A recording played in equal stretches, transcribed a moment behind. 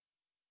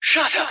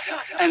Shut up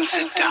and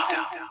sit down.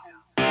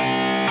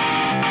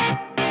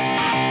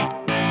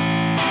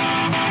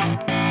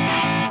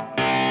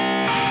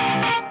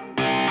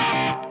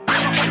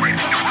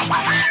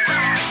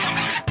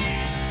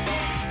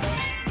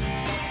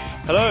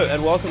 Hello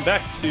and welcome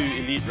back to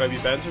Elite Rugby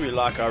Banter. We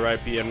like our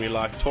rugby and we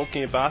like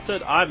talking about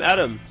it. I'm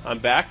Adam. I'm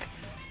back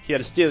here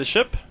to steer the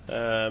ship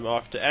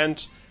after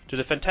Ant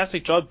did a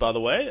fantastic job, by the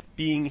way,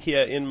 being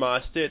here in my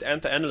stead.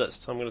 Ant the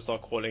analyst. I'm going to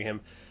start calling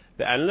him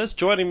the analyst.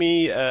 Joining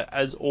me,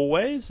 as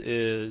always,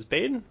 is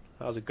Ben.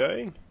 How's it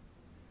going?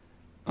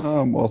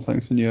 Well,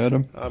 thanks, and you,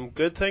 Adam? I'm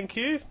good, thank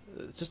you.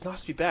 It's just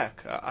nice to be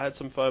back. I had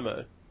some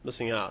FOMO,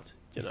 missing out.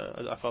 You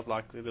know, I felt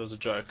like there was a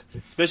joke,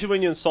 especially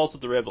when you insulted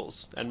the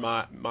Rebels and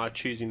my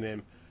choosing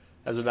them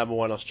as the number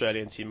one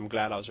Australian team. I'm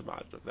glad I was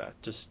reminded of that.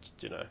 Just,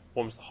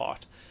 warms the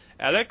heart.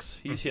 Alex,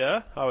 he's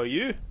here. How are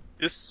you?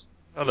 Yes.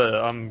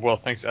 Hello. I'm well,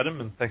 thanks,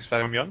 Adam, and thanks for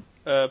having me on.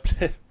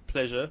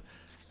 Pleasure,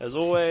 as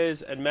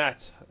always. And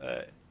Matt,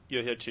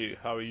 you're here too.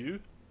 How are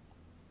you?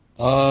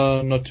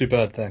 Not too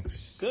bad,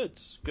 thanks. Good.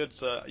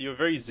 So you were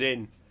very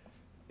zen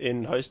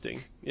in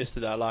hosting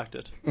yesterday. I liked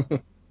it.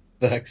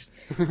 Thanks.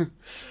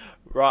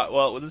 Right,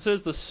 well, this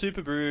is the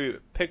Super Brew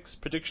Picks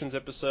Predictions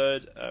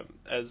episode.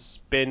 As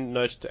Ben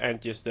noted to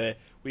Ant yesterday,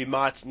 we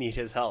might need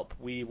his help.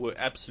 We were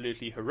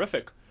absolutely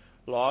horrific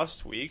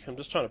last week. I'm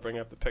just trying to bring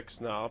up the picks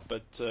now.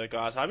 But,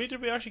 guys, how many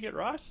did we actually get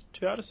right?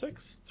 2 out of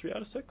 6? 3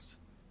 out of 6?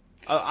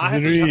 I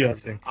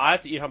think. I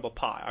have to eat humble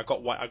pie. I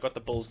got the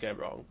Bulls game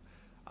wrong.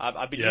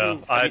 I've been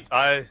eating...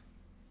 I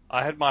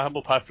had my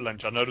humble pie for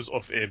lunch. I know it was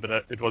off air,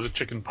 but it was a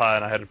chicken pie,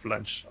 and I had it for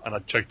lunch, and I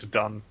choked it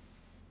down.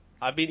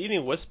 I've been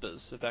eating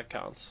Whispers, if that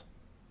counts.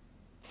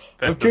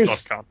 That does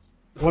not count.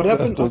 What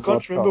happened? I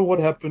can't remember what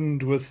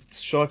happened with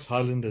Sharks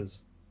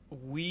Highlanders.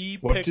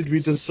 What did we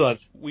decide?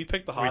 We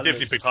picked the We Highlanders.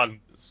 definitely picked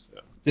Highlanders.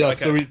 Yeah,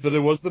 Okay. but it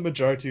was the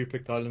majority who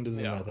picked Highlanders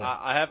in that.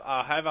 I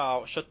have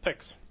our shit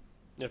picks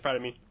in front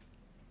of me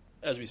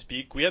as we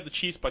speak. We had the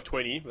Chiefs by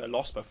 20. They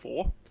lost by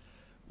 4.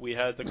 We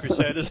had the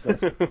Crusaders.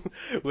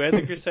 We had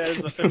the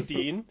Crusaders by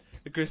 15.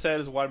 The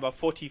Crusaders won by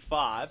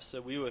 45, so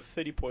we were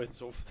 30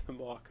 points off the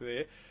mark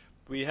there.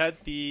 We had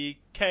the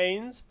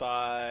Canes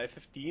by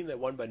 15. They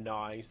won by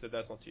 9, so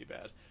that's not too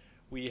bad.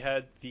 We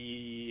had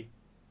the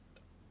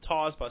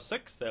Tars by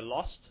 6. They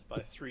lost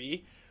by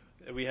 3.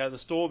 We had the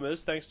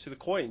Stormers, thanks to the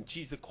coin.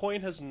 Geez, the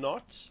coin has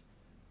not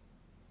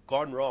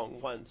gone wrong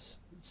once.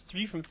 It's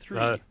 3 from 3.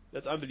 No.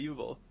 That's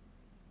unbelievable.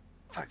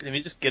 Fuck, let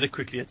me just get it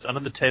quickly. It's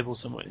under the table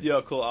somewhere.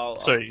 Yeah, cool. I'll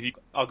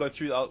go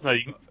through.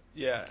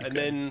 Yeah. And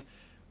then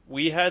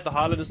we had the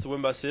Highlanders to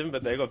win by 7,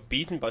 but they got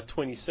beaten by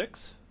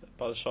 26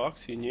 by the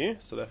Sharks, who knew,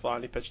 so they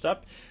finally pitched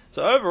up.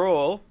 So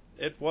overall,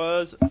 it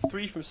was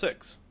 3 from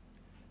 6.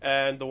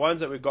 And the ones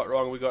that we got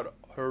wrong, we got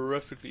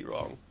horrifically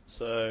wrong.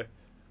 So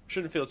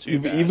shouldn't feel too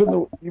bad.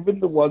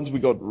 Even the ones we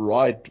got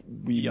right,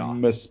 we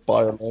missed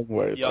by a long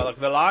way. Yeah, like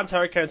the Lions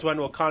Hurricanes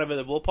one were kind of in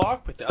the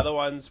ballpark, but the other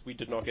ones we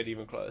did not get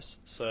even close.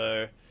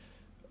 So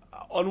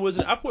onwards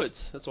and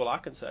upwards, that's all I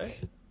can say.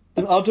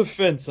 In our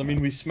defense, I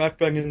mean, we smack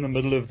bang in the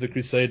middle of the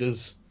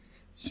Crusaders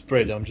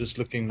spread. I'm just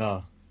looking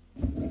now.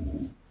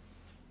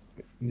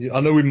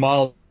 I know we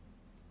miles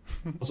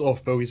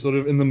off, but we're sort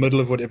of in the middle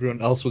of what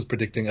everyone else was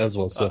predicting as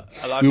well. So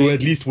we were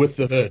at least with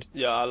the herd.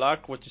 Yeah, I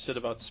like what you said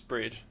about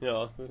spread.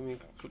 Yeah, I mean,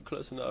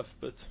 close enough,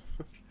 but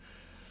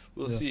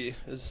we'll see.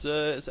 Is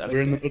Alex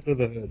we're in the middle of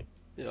the herd.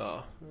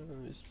 Yeah.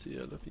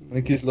 I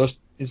think he's lost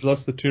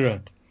the 2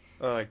 rand.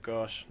 Oh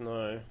gosh,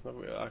 no.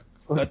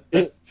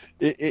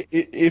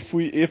 If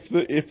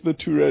the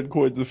 2 rand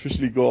coin's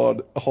officially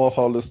gone, half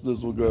our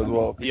listeners will go as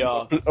well.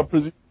 Yeah. I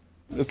presume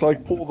it's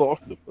like Paul the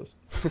Octopus.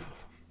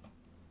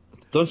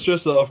 Don't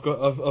stress that I've got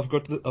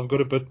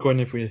a Bitcoin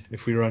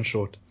if we run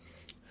short.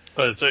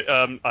 I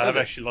have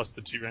actually lost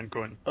the 2 rand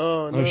coin.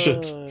 Oh no. Oh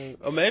shit.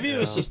 Or maybe it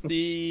was just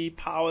the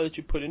power that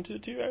you put into the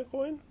 2 rand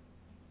coin.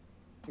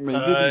 Maybe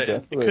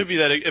It could be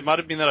that it might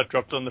have been that I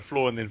dropped it on the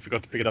floor and then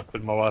forgot to pick it up,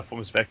 and my wife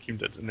almost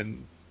vacuumed it and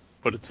then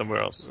put it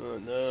somewhere else. Oh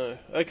no.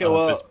 Okay,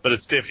 well, but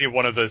it's definitely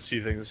one of those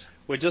 2 things.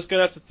 we're just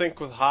gonna have to think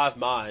with hive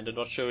mind. I'm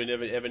not sure we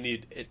don't ever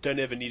need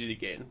it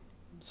again.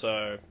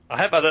 So I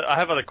have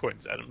other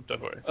coins, Adam.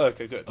 Don't worry.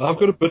 okay, good. I've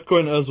got a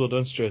Bitcoin as well.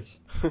 Don't stress.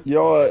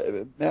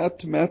 Yeah,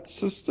 Matt's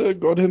sister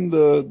got him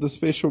the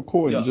special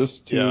coin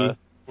just to. Yeah,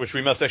 which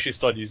we must actually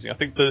start using. I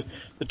think the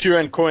 2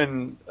 rand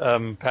coin,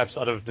 perhaps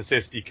out of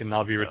necessity, can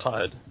now be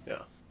retired.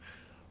 Yeah.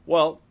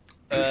 Well,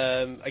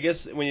 I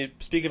guess when you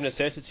speak of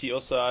necessity,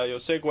 also your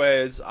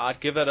segue is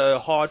I'd give that a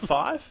hard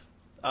 5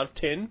 out of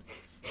 10.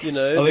 You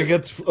know, I think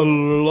that's a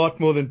lot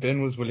more than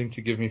Ben was willing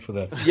to give me for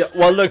that. Yeah,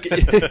 well, look,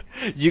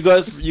 you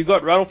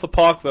got run off the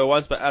park though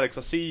once by Alex.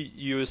 I see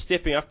you were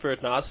stepping up for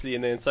it nicely,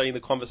 and then suddenly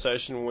the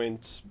conversation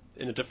went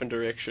in a different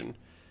direction.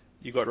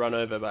 You got run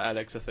over by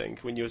Alex, I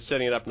think, when you were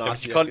setting it up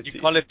nicely. Yeah, you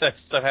can't let that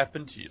stuff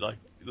happen to you. Like,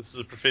 this is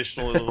a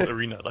professional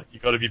arena. Like, you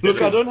got to be better.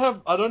 Look,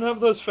 I don't have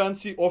those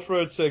fancy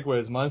off-road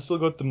segways. Mine still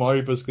got the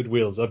Mari Biscuit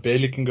wheels. I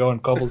barely can go on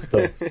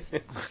cobblestones.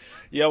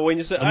 Yeah, when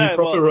you say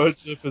proper road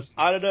surface.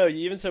 I don't know.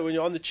 You even said when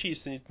you're on the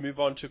Chiefs and you move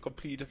on to a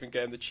completely different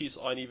game, the Chiefs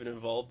aren't even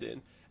involved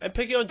in. And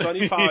picking on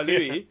Johnny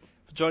Fa'alui.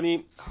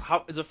 Johnny,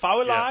 is it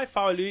Fa'alui?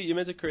 Fa'alui? You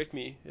meant to correct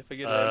me if I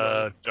get it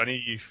wrong.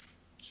 Johnny.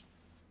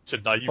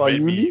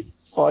 Fa'alui?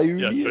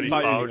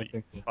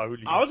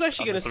 Fa'alui. I was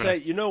actually going to say,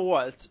 you know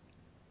what?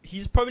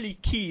 He's probably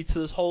key to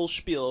this whole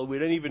spiel. We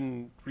don't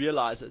even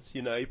realize it.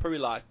 You know, he probably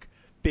like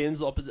bends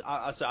the opposite.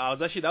 That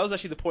was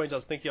actually the point I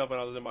was thinking of when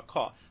I was in my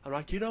car. I'm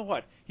like, you know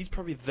what? He's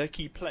probably the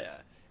key player,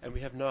 and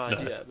we have no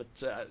idea. But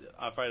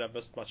I'm afraid I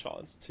missed my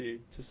chance to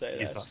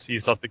say that.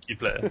 He's not the key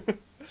player.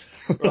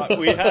 Right,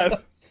 we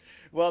have.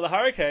 Well, the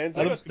Hurricanes,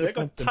 they've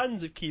got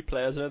tons of key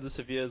players. I know the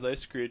Seviers, they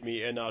screwed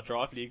me in our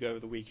draft league over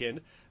the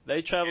weekend.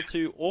 They travel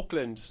to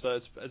Auckland, so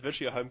it's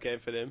virtually a home game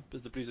for them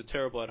because the Blues are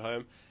terrible at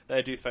home.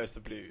 They do face the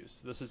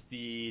Blues. This is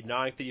the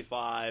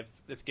 9:35.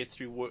 Let's get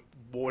through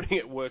morning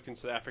at work in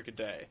South Africa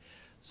day.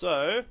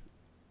 So,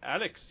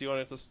 Alex, do you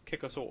want to just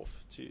kick us off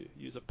to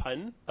use a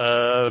pun?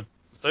 So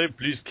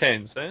Blues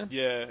Canes, eh?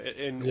 Yeah,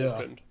 in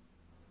Auckland.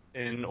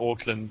 In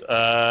Auckland.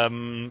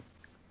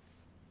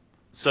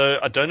 So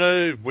I don't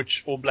know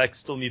which All Blacks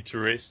still need to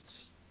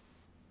rest.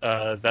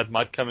 That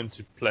might come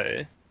into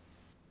play.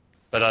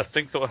 But I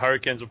think the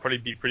Hurricanes will probably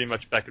be pretty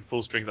much back at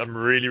full strength. I'm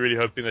really, really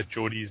hoping that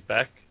Geordie's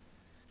back.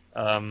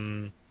 I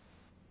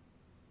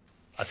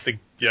think,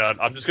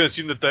 I'm just going to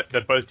assume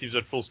that both teams are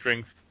at full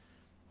strength.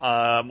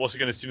 I'm also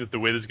going to assume that the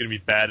weather's going to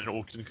be bad in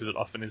Auckland because it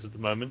often is at the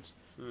moment.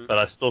 But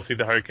I still think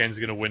the Hurricanes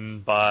are going to win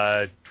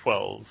by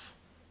 12.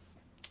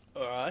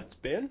 All right,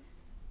 Ben?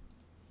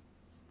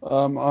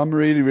 I'm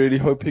really, really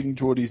hoping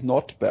Geordie's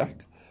not back.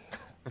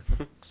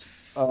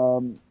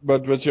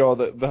 But yeah,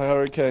 the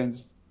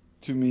Hurricanes,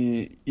 to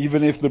me,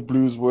 even if the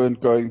Blues weren't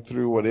going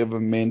through whatever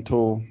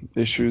mental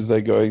issues they're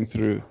going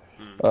through,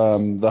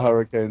 the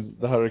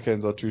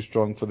Hurricanes are too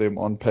strong for them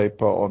on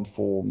paper, on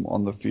form,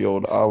 on the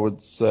field. I would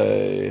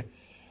say,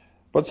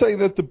 but saying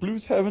that the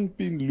Blues haven't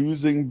been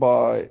losing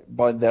by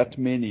that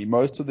many.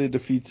 Most of their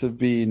defeats have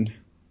been,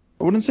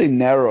 I wouldn't say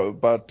narrow,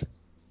 but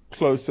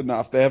close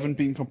enough. They haven't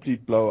been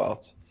complete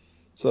blowouts.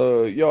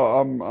 So yeah,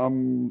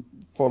 I'm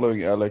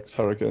following Alex.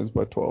 Hurricanes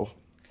by 12.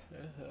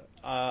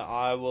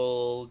 I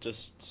will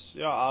just,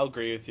 I'll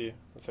agree with you.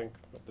 I think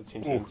that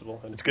seems sensible.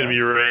 And it's going to be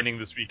raining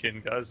this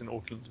weekend, guys, in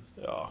Auckland.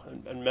 Yeah,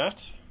 and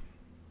Matt?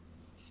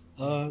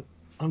 I'm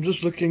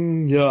just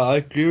looking, I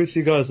agree with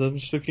you guys. I'm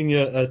just looking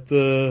at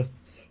the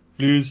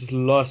Blues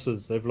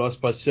losses. They've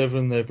lost by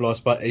 7, they've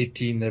lost by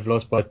 18, they've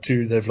lost by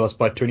 2, they've lost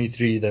by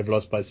 23, they've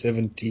lost by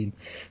 17,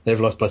 they've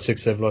lost by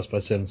 6, they've lost by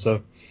 7.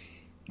 So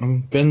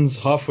Ben's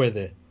halfway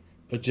there.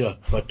 But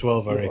by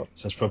 12, I reckon.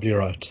 So that's probably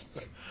right.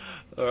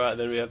 All right,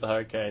 then we have the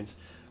Hurricanes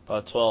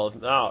by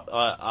 12. Now,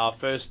 our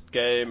first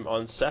game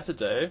on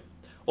Saturday.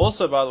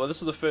 Also, by the way,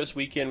 this is the first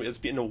weekend. It's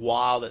been a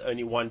while that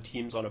only one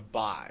team's on a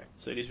bye.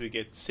 So at least we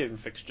get 7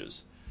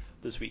 fixtures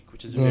this week,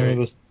 which is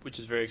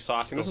very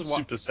exciting. This is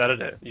Super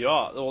Saturday.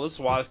 Yeah, well, this is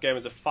why this game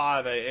is at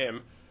 5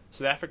 a.m.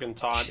 South African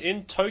time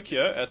in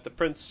Tokyo at the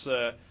Prince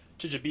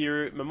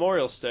Chichibiru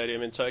Memorial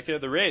Stadium in Tokyo.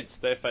 The Reds,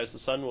 they face the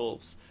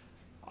Sunwolves.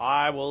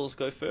 I will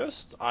go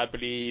first. I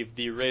believe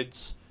the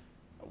Reds,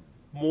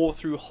 more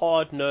through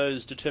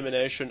hard-nosed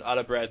determination out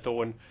of Brad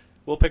Thorne,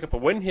 will pick up a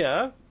win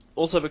here.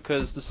 Also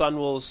because the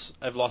Sunwolves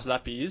have lost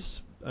Lappies.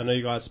 I know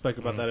you guys spoke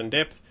about that in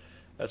depth.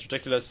 That's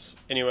ridiculous.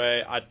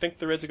 Anyway, I think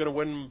the Reds are going to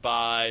win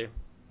by...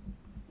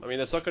 I mean,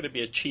 there's not going to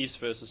be a Chiefs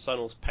versus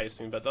Sunwolves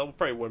pacing, but they'll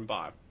probably win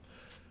by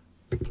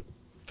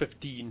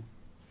 15.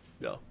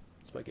 Yeah,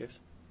 that's my guess.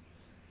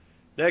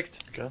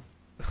 Next. Okay.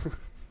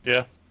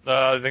 Yeah.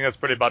 I think that's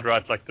pretty about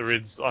right. Like, the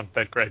Reds aren't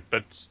that great,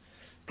 but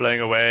playing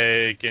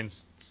away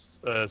against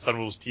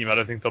Sunwolves team, I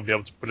don't think they'll be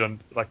able to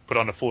put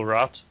on a full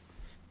route.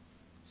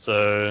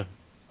 So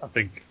I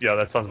think,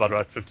 that sounds about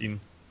right. 15.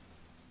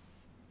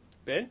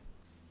 Ben?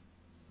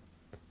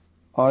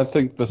 I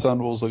think the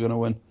Sunwolves are going to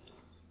win.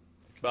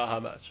 By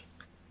how much?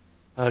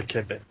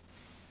 Okay, Ben.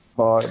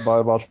 By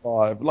about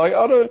 5. Like,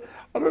 I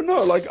don't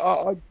know. Like,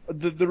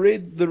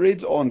 the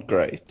Reds aren't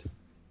great.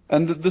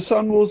 And the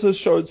Sunwolves has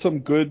showed some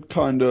good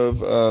kind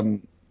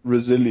of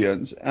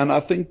resilience, and I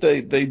think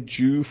they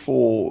due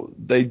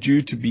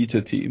to beat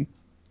a team.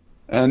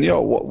 And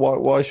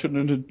why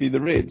shouldn't it be the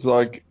Reds?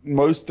 Like,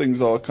 most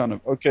things are kind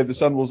of okay. The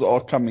Sunwolves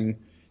are coming,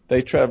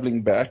 they're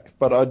traveling back,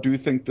 but I do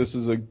think this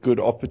is a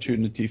good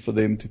opportunity for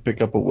them to pick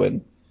up a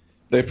win.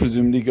 They're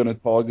presumably going to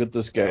target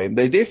this game.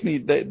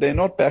 They're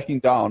not backing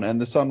down,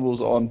 and the Sunwolves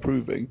are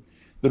improving.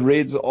 The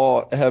Reds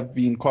have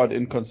been quite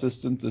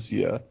inconsistent this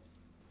year.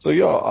 So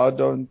I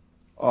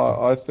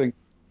think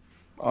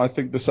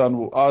it's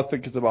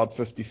about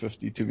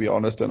 50-50 to be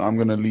honest, and I'm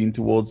going to lean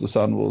towards the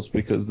Sunwolves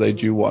because they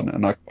do one,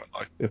 and I quite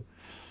like them.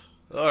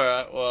 All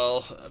right,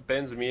 well,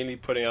 Ben's immediately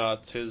putting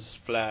out his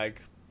flag,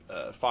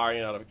 firing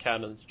it out of a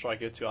cannon to try and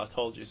get to I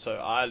told you so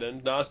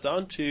Ireland. Now it's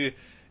down to,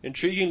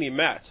 intriguingly,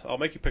 Matt. I'll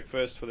make you pick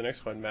first for the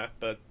next one, Matt,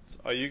 but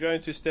are you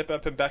going to step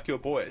up and back your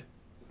boy,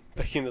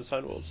 backing the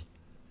Sunwolves?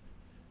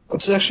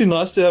 It's actually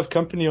nice to have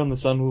company on the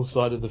Sunwolves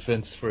side of the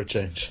fence for a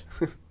change.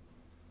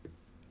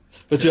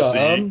 But so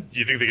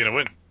you think they're going to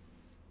win?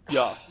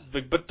 Yeah, it's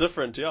a bit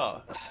different, yeah.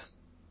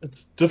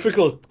 It's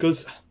difficult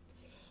because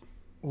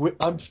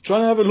I'm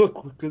trying to have a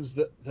look because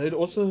they'd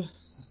also.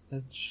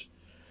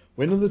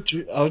 When are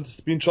the?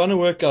 I've been trying to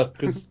work out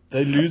because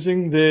they're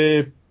losing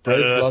their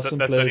Brave Blossom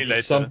that's only players later.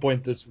 at some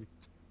point this week.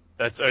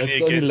 That's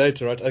Only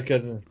later, right? Okay.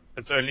 Then.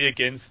 It's only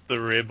against the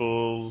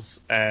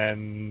Rebels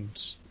and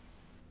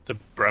the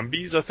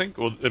Brumbies, I think,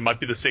 or it might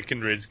be the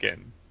second Reds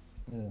game.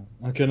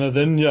 Yeah. Okay. No.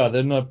 Then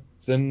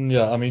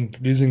yeah. I mean,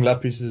 losing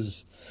Lapis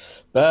is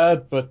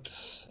bad, but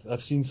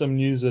I've seen some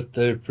news that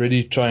they're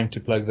really trying to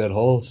plug that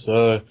hole.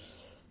 So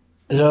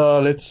yeah,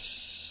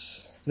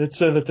 let's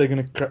say that they're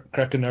going to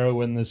crack a narrow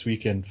win this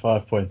weekend.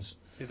 5 points.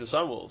 The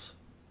Sunwolves.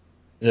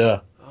 Yeah.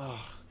 Oh,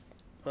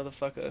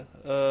 motherfucker.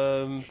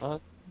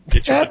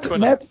 Get your Bitcoin.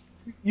 Matt,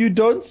 you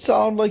don't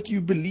sound like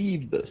you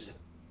believe this.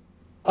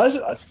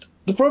 The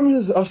problem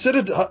is I've said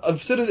it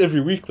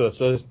every week though.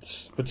 So,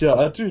 but yeah,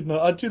 I do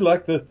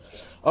like the.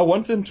 I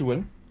want them to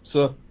win,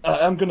 so I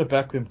am going to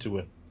back them to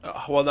win.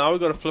 Well, now we've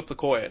got to flip the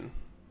coin.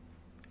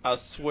 I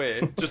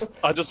swear.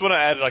 I just want to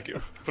add, like,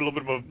 for a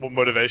little bit more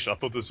motivation. I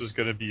thought this was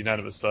going to be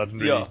unanimous, so I didn't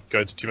really go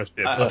into too much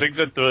depth. I think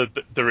that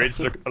the Reds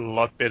look a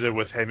lot better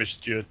with Hamish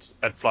Stewart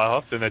at fly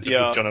half than they did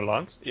with John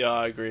Alliance. Yeah,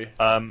 I agree.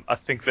 I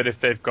think that if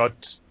they've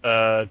got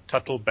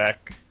Tuttle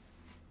back,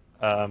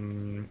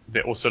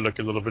 they also look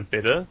a little bit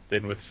better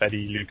than with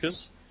Fatty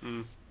Lucas.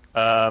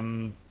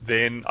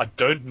 Then I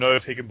don't know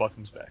if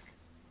Higginbotham's back.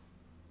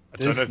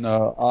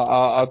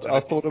 I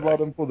thought about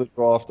him for the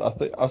draft.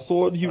 I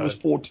saw he was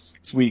 4 to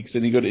 6 weeks,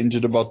 and he got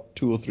injured about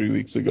 2 or 3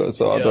 weeks ago.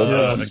 So I don't.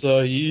 Yeah, so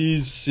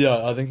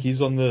I think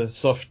he's on the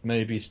soft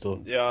maybe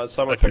still. Yeah,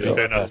 someone okay,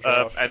 fair enough.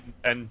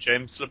 And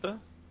James Slipper,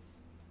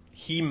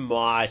 he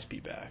might be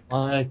back.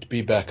 Might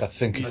be back, I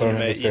think. If I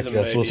remember He's correctly,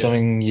 I saw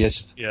something.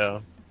 Yes. Yeah.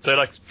 So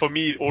like for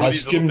me, all of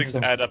these little things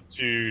add up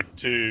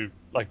to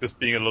like this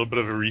being a little bit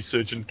of a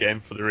resurgent game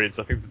for the Reds.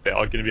 I think that they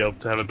are going to be able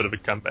to have a bit of a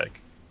comeback.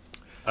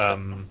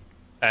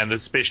 And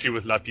especially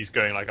with Lapis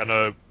going, like I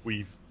know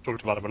we've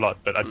talked about him a lot,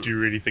 but I do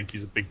really think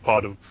he's a big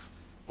part of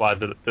why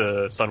the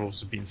Sunwolves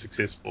have been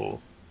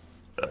successful,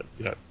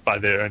 by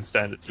their own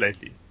standards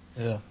lately.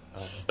 Yeah.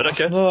 But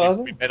okay,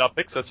 we made our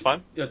picks. That's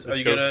fine. Yeah,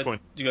 you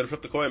gotta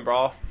flip the coin,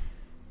 bro.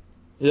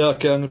 Yeah,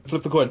 okay, I'm gonna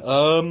flip the coin.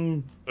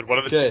 But what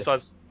are the two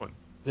sides of the coin?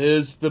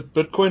 There's the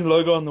Bitcoin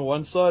logo on the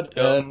one side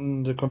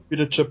and the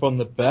computer chip on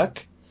the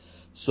back.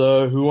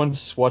 So who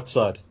wants what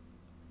side?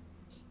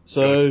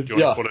 So do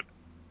you want to call it?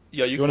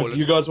 Yeah,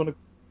 you guys want to?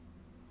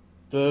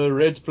 The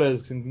Reds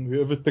players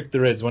whoever picked the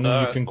Reds, one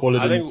of you can call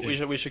it. I think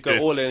we should go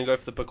all in and go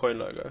for the Bitcoin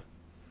logo.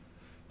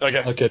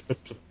 Okay.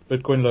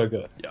 Bitcoin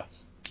logo. Yeah.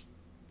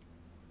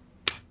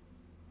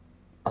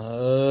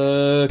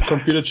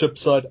 Computer chip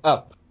side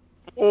up.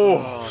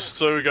 Oh,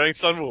 so we're going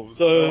Sunwolves.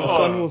 So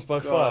Sunwolves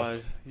by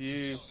 5.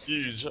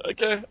 Huge.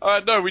 Okay. All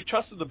right. No, we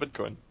trusted the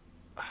Bitcoin.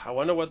 I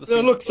wonder what the.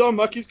 No, look, Sam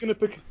Mackey's gonna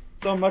pick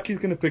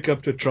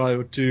up to try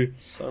or two.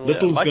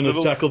 Little's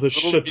gonna tackle the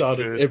shit out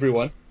of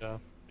everyone. Yeah.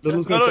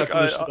 Little's gonna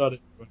tackle the shit out of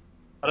everyone.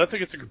 I don't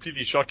think it's a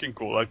completely shocking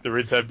call. Like the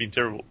Reds have been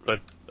terrible, but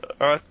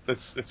all right,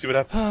 let's see what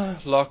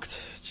happens.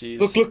 Locked. Jeez.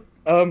 Look,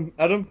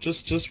 Adam,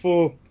 just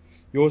for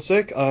your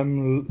sake,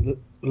 I'm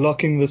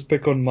locking this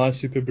pick on my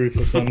Super Brew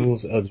for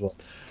Sunwolves as well.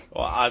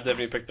 Well, I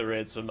definitely picked the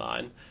Reds for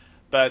mine.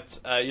 But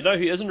you know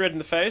who isn't red in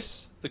the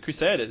face? The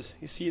Crusaders.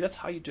 You see, that's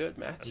how you do it,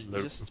 Matt.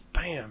 You just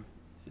bam.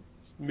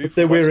 But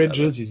they wear red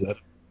jerseys,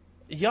 Adam.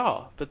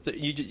 Yeah, but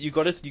you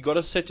got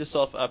to set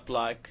yourself up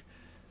like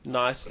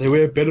nice. They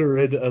wear better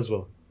red as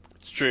well.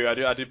 It's true.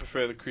 I do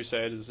prefer the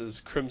Crusaders as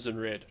crimson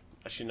red.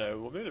 Actually, no.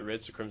 Well, maybe the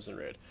Reds are crimson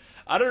red.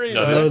 I don't really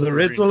know. No, the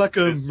Reds are like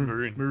a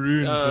maroon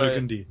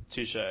burgundy.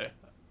 Touche.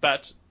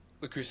 But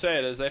the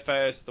Crusaders, they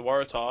face the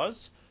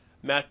Waratahs.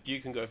 Matt, you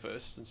can go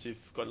first since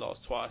you've got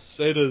lost twice.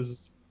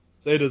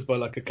 Crusaders by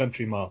like a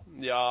country mile.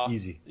 Yeah.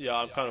 Easy. Yeah,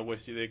 I'm kind of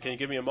with you there. Can you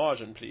give me a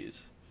margin,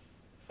 please?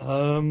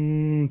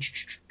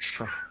 Super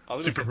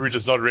Brew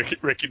does not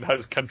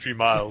recognize country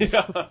miles.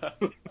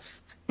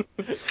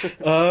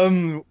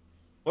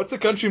 What's a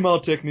country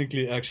mile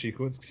technically? Actually,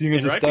 seeing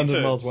as a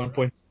standard mile is 1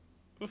 point.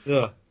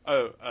 Yeah.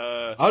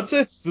 I'd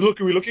say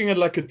we're looking at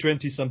like a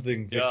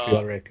 20-something victory.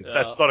 I reckon.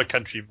 That's not a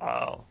country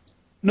mile.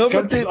 No,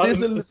 but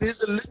there's a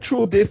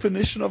literal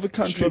definition of a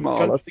country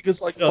mile. I think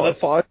it's like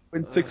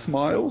 5.6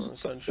 miles or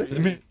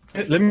something.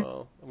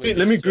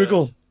 Let me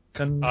Google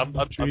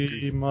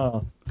country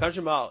mile.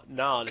 Country mile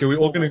now. Okay, we're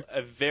all gonna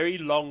a very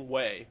long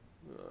way.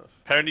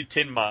 Apparently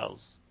 10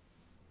 miles.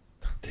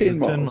 10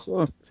 miles.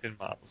 10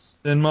 miles.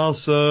 10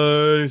 miles,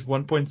 so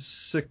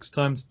 1.6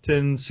 times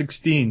 10,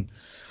 16.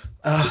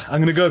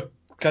 I'm going to go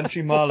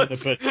country mile in a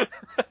bit.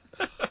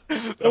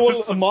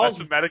 Well,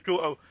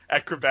 mathematical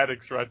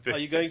acrobatics right there. Are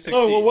you going 16?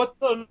 No, well, what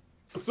the...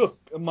 Look,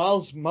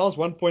 miles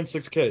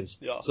 1.6 Ks.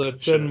 Yeah, so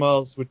 10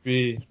 miles would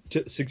be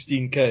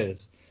 16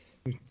 Ks.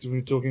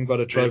 We're talking about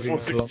a driving...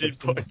 16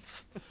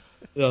 points.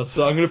 Yeah,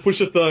 so I'm going to push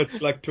it to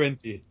like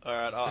 20.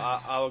 Alright,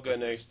 I'll go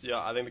next. Yeah,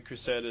 I think the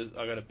Crusaders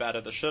are going to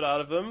batter the shit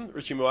out of them.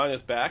 Richie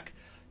Mo'unga's back.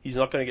 He's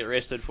not going to get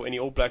rested for any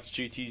All Blacks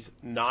duties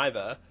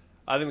neither.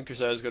 I think the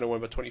Crusaders are going to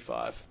win by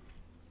 25.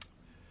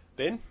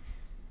 Ben?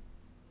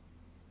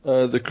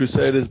 The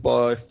Crusaders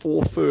by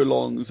 4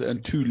 furlongs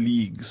and 2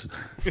 leagues.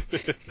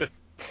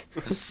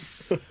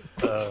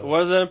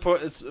 What is that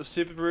important?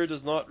 Super Brew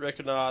does not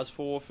recognize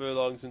 4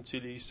 furlongs and 2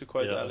 leagues, to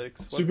quote Yeah.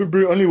 Alex. What? Super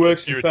Brew only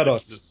works in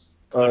paddocks.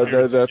 No,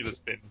 that's ridiculous,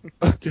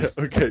 Ben.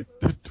 okay.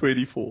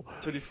 24.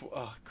 24.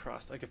 Oh,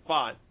 Christ. Okay,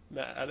 fine.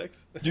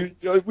 Alex? We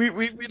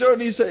don't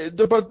need to say,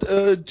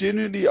 but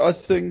genuinely, I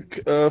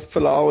think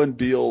Falau and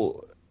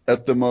Beal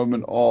at the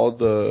moment are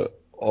the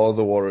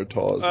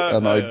Waratahs,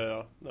 and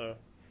No. yeah,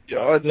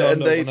 Yeah, and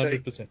no, they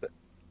 100%.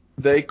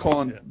 they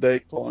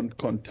can't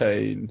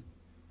contain.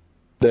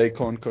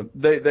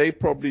 They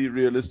probably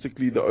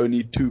realistically the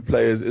only 2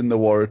 players in the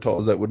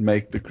Waratahs that would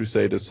make the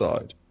Crusaders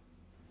side.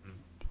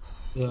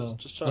 Yeah.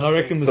 Just trying And I to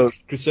reckon think.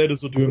 the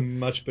Crusaders will do a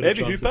much better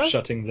Maybe chance Hooper? of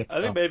shutting them I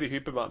think down. maybe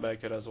Hooper might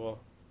make it as well.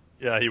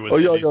 Yeah, he was. Oh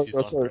yeah, He's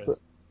not sorry. great.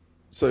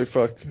 So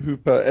fuck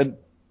Hooper and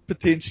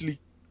potentially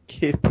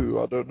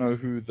Kepu. I don't know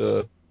who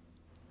the.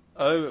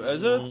 Oh,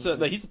 is it?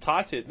 No, he's a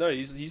tight head. No,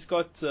 he's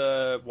got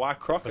White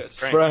Crockett.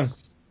 Frank.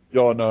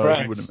 Yeah, no, he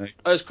Franks. wouldn't make.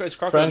 Oh, it's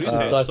Crockett Frank's loose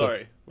head. tight head.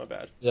 Sorry, my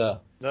bad. Yeah.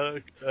 No,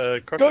 Go,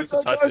 Crockett's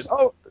a tight guys! head.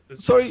 Oh,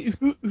 sorry.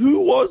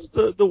 Who was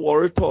the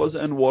Waratahs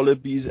and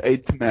Wallabies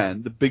 8th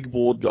man, the big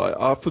bald guy?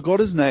 I forgot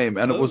his name,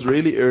 and it was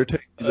really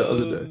irritating the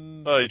other day.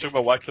 Oh, you're talking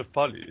about Wycliffe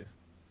Parley.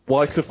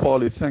 Wycliffe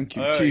Farley, thank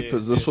you. Oh,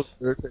 Jeepers, yes, this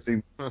was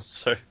irritating.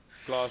 Sorry.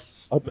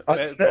 Glass. I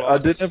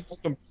didn't have my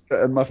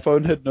computer, and my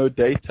phone had no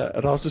data,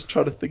 and I was just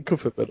trying to think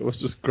of it, but it was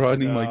just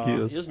grinding my He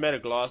gears. just made a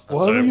glass.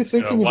 Why were you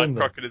thinking of White him, though?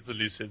 Crockett is the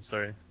loose head,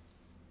 sorry.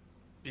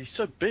 He's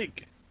so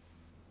big.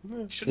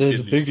 He shouldn't Yeah, be he's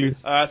a loose big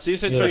head. loose. So you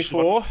said Yeah.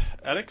 24,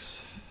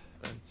 Alex?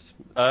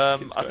 I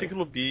think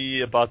it'll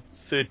be about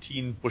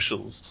 13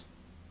 bushels.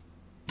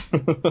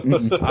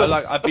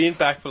 I've been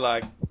back for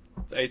like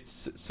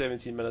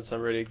 17 minutes.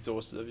 I'm really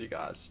exhausted of you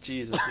guys.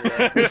 Jesus.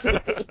 Yeah.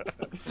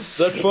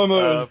 That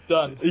FOMO is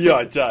done.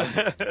 Yeah, done.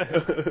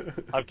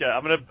 Okay,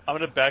 I'm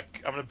gonna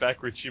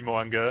back Richie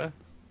Mwanga.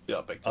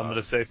 Yeah, big time. I'm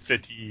gonna say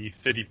 30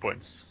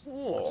 points.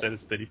 Oh. I'd say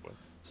it's 30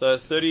 points. So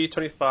 30,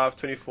 25,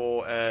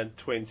 24, and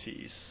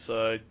 20.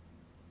 So do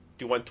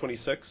you want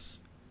 26?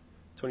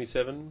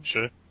 27?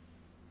 Sure.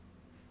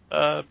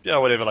 Yeah,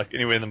 whatever. Like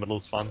anywhere in the middle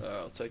is fine.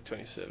 I'll take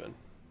 27.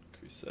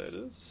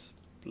 Crusaders.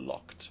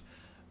 Locked.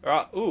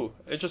 Alright, ooh,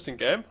 interesting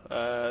game.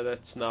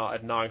 That's now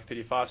at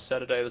 9:35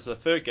 Saturday. This is the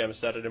third game of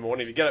Saturday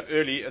morning. If you get up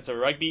early, it's a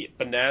rugby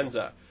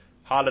bonanza.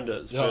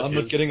 Highlanders Yeah, versus... I'm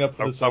not getting up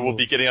for this. I will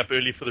be getting up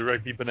early for the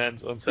rugby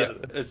bonanza on Yeah,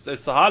 Saturday. it's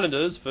the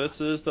Highlanders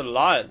versus the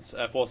Lions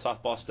at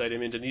Forsyth Bar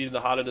Stadium in Dunedin.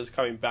 The Highlanders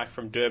coming back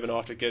from Durban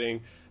after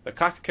getting the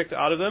cuck kicked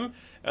out of them,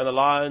 and the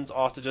Lions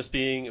after just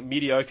being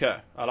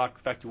mediocre. I like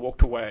the fact you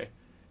walked away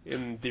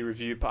in the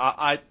review.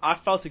 I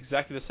felt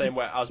exactly the same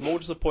way. I was more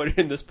disappointed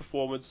in this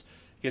performance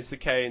against the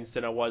Canes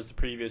than I was the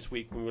previous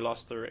week when we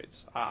lost the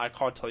Reds. I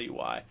can't tell you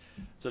why.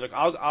 So look,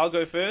 I'll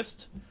go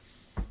first.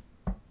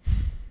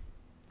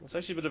 It's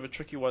actually a bit of a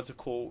tricky one to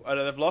call. I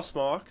know they've lost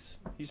Marks.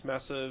 He's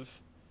massive.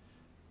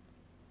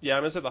 Yeah,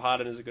 I'm going to say the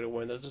Highlanders are going to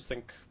win. I just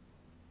think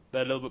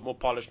they're a little bit more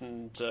polished.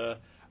 And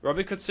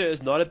Robbie Coetzee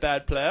is not a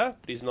bad player,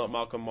 but he's not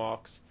Malcolm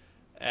Marks.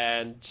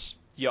 And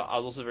yeah, I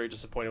was also very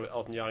disappointed with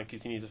Elton Young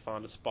because he needs to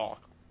find a spark.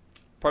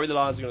 Probably the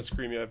Lions are going to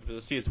screw me over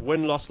because I see it's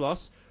win, loss,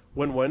 loss.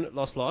 Win, win,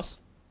 loss, loss.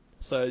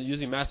 So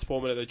using Matt's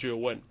formula, they drew a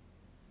win.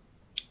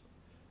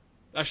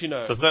 Actually,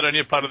 no. Doesn't that only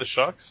apply to the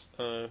Sharks?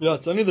 Yeah,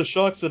 it's only the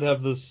Sharks that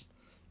have this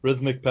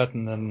rhythmic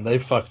pattern, and they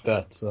fucked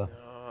that. So.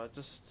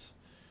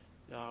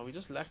 We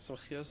just lacked some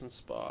gears and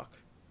spark.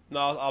 No,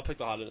 I'll pick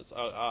the Highlanders.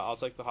 I'll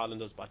take the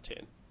Highlanders by 10.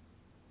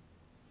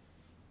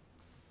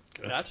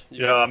 Okay.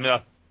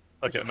 Matt?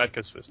 Okay, Matt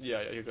goes first.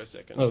 Yeah, you go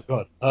second. Oh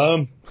god.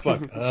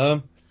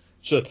 Fuck.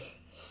 Shit.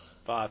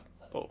 5,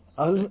 4.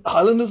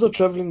 Highlanders are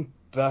traveling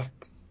back.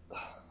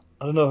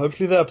 I don't know.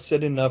 Hopefully they're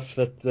upset enough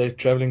that they're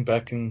traveling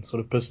back and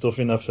sort of pissed off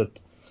enough that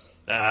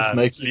it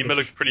makes Lima it.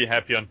 looked pretty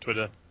happy on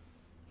Twitter.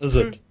 Is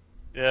it?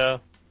 Yeah.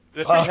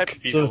 They're pretty happy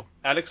people. So,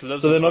 Alex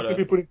lives so they're on not going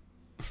Twitter. to be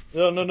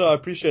putting. No. I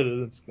appreciate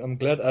it. I'm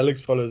glad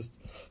Alex follows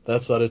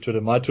that side of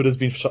Twitter. My Twitter's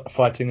been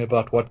fighting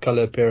about what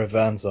color a pair of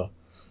Vans are.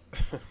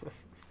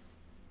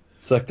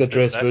 It's like the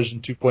dress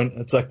version 2.0.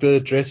 It's like the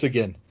dress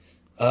again.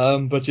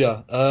 But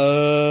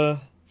yeah.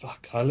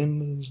 Fuck,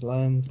 Highlanders,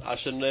 Lions. I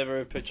should never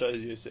have pitched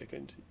you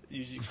second.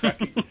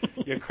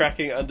 You're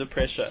cracking under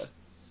pressure.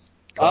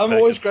 I'm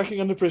always cracking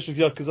under pressure,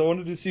 yeah, because I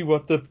wanted to see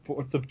what the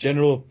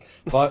general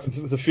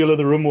the feel of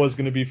the room was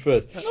going to be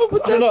first. No,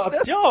 but what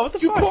the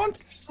you fuck? can't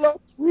fill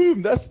out the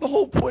room. That's the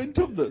whole point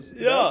of this.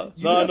 Yeah.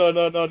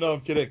 No,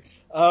 I'm kidding.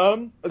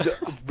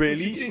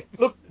 Really? You see,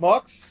 look,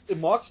 Marks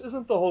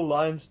isn't the whole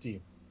Lions team.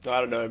 I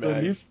don't know, So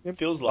man. leave him- It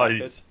feels like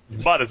it.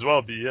 Might as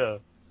well be, yeah.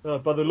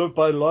 By the look,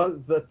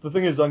 the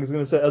thing is, I was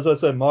going to say, as I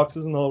said, Marks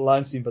isn't the whole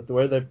Lions team, but the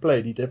way they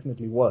played, he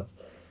definitely was.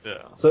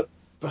 Yeah. So,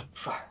 but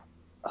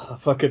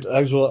fuck it,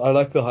 actual. I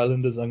like the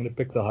Highlanders. I'm going to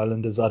pick the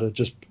Highlanders out of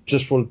just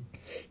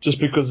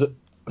because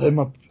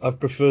I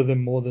prefer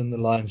them more than the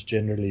Lions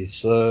generally.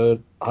 So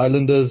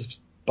Highlanders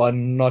by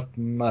not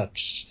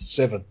much,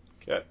 7.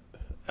 Okay.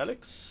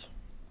 Alex?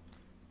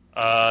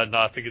 No,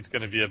 I think it's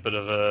going to be a bit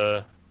of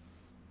a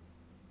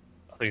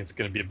think it's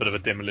going to be a bit of a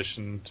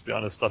demolition, to be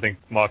honest. I think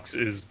Marks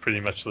is pretty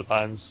much the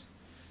Lions.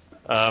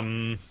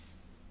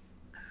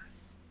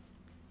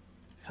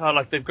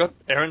 They've got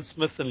Aaron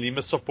Smith and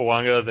Lima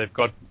Sopawanga. They've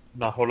got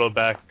Naholo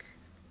back.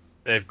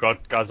 They've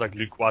got guys like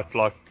Luke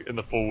Whitelock in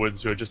the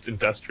forwards who are just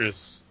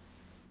industrious.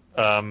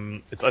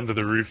 It's under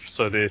the roof,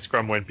 so their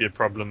scrum won't be a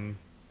problem.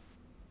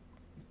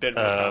 Ben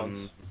from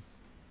accounts.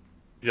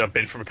 Yeah,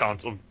 Ben from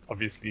accounts,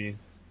 obviously.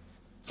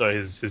 So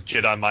his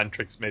Jedi mind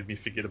tricks made me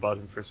forget about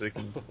him for a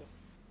second.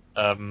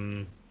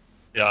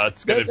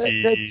 It's going to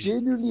be... That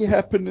genuinely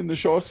happened in the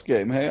Sharks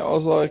game, hey? I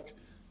was like,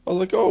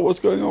 oh, what's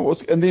going on?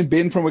 And then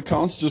Ben from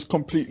accounts just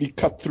completely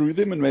cut through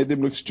them and made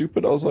them look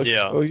stupid. I was like,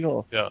 yeah. Oh,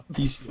 yeah. Yeah.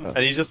 And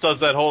he just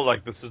does that whole,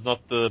 this is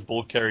not the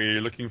ball carrier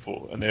you're looking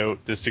for. And they'll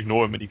just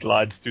ignore him and he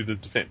glides through the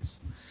defense.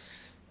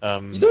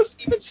 He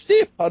doesn't even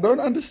step. I don't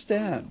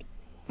understand.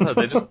 No,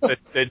 they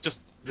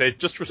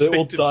just respect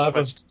him too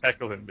much to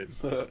tackle him, Ben.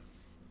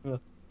 Yeah.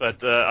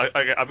 But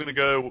I'm going to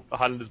go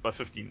Highlanders by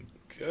 15.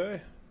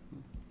 Okay.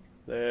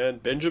 Then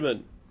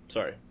Benjamin.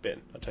 Sorry,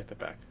 Ben. I take that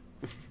back.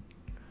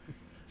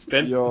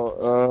 Ben.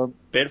 Yeah.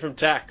 Ben from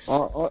Tax.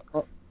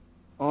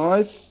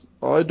 I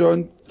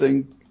don't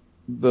think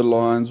the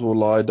Lions will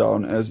lie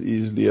down as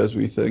easily as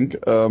we think.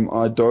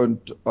 I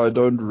don't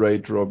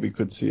rate Robbie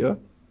Coetzee,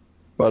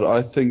 but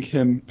I think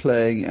him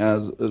playing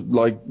as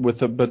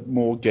with a bit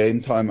more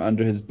game time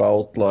under his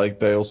belt,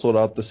 they'll sort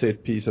out the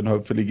set piece and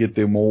hopefully get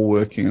them all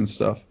working and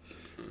stuff.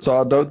 So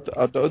I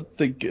don't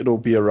think it'll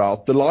be a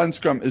rout. The Lions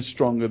scrum is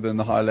stronger than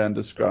the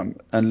Highlander scrum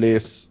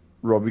unless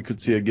Robbie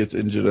Coetzee gets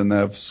injured and they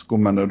have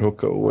Skuman and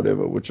Hooker or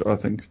whatever, which I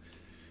think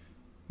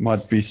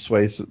might be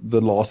Swayze. The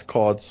last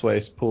card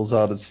Swayze pulls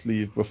out his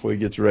sleeve before he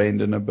gets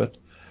rained in a bit.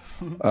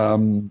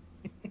 So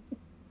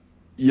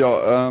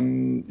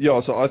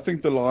I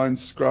think the Lions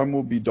scrum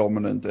will be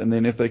dominant, and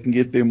then if they can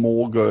get their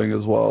maul going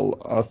as well,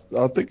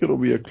 I think it'll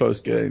be a close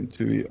game,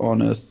 to be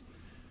honest.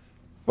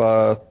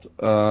 But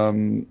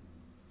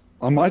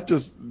I might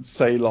just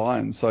say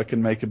Lions so I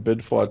can make a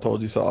bid for I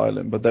Told You So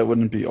Island, but that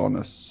wouldn't be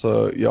honest.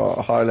 So,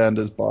 yeah,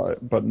 Highlanders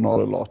but not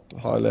a lot.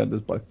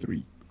 Highlanders by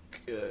 3.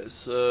 Okay,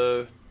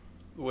 so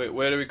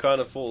where do we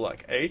kind of fall?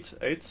 8?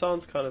 8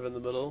 sounds kind of in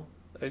the middle.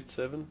 8,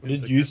 7. What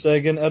did you say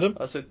again, Adam?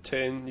 I said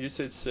 10. You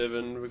said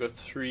 7. We got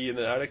 3, and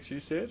then Alex, you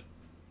said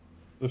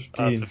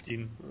 15.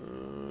 15.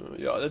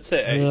 Let's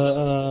say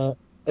 8.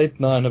 8,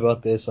 9,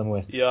 about there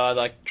somewhere.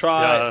 Yeah,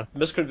 try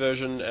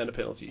misconversion and a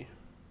penalty.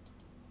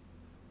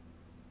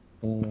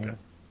 Okay.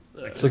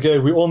 It's okay.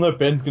 We all know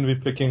Ben's going to be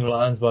picking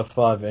Lions by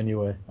 5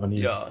 anyway.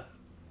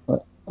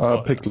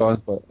 I picked Lions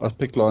by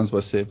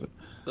 7.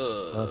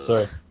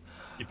 Sorry.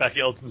 You back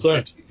your ultimate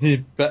boot. He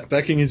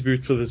backing his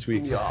boot for this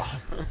week. Yeah.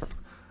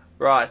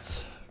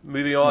 Right.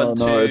 Moving on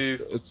to...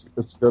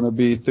 It's going to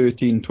be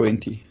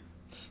 13-20.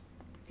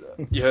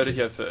 You heard it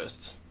here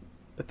first.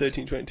 A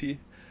 13-20.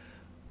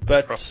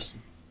 But... Props.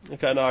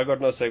 Okay, no, I got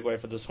no segue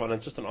for this one.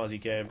 It's just an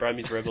Aussie game.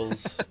 Brumbies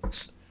Rebels.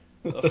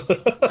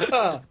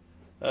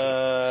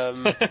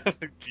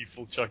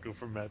 Full chuckle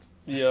from Matt.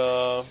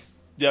 Yeah,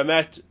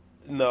 Matt.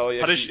 No,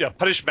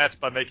 punish Matt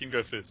by making him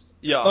go first.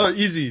 Yeah. Oh,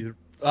 easy.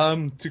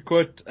 To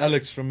quote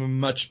Alex from a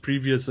much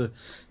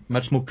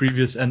more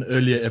previous and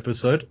earlier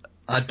episode,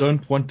 I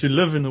don't want to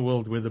live in a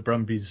world where the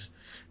Brumbies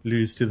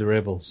lose to the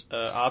Rebels.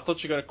 I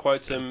thought you were going to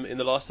quote him in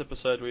the last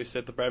episode where he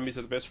said the Brumbies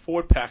are the best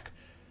forward pack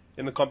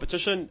in the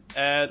competition,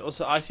 and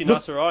also IC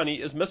Nasarani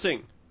is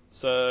missing.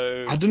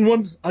 So I didn't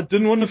want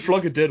to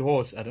flog a dead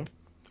horse, Adam.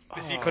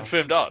 Is he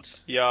confirmed out?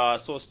 Yeah, I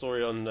saw a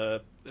story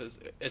on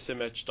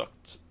smh.com.au.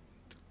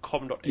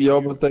 Yeah,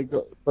 but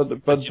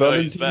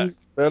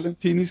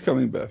Valentini's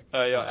coming back.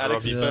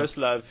 Alex First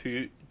Love,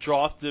 who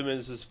drafted him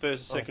as his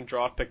first or second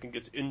draft pick and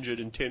gets injured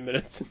in 10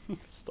 minutes at the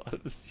start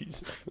of the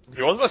season.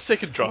 He was my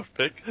second draft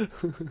pick.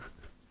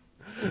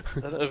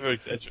 Don't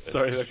over-exaggerate.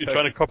 Sorry, you're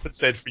trying to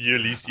compensate for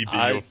Ulysses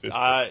being your first pick.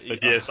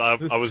 But yes, I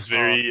was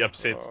very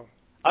upset.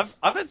 I've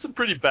had some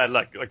pretty bad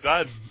luck.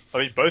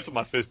 Both of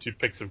my first 2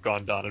 picks have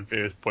gone down at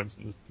various points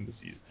in the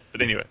season.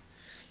 But anyway,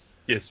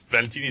 yes,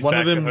 Valentini's one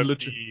back. Of them and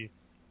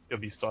he'll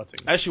be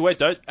starting. Actually, wait,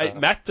 don't.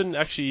 Matt didn't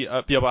actually.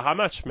 But how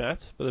much,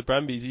 Matt, for the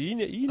Brumbies?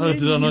 Did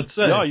I not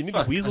say? Yeah, you need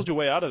to weaseled your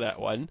way out of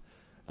that one.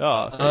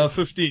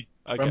 15.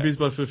 Okay. Brumbies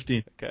by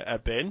 15. Okay,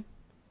 Ben.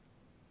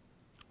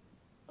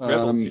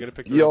 Rebels, you're gonna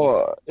pick the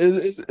Rebels.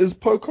 Is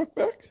Pocock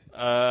back?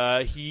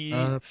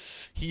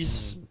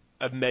 He's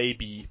a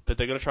maybe, but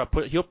they're gonna try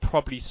he'll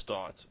probably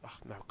start. Oh,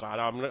 no, God,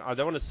 I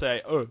don't want to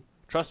say. Oh,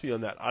 trust me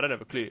on that. I don't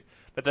have a clue.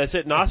 But they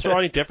said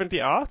Nasarani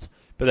definitely out,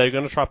 but they're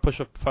gonna try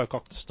push up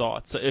Pocock to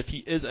start. So if he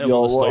is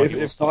able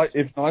to start,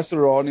 if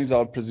Nasarani's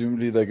out,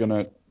 presumably they're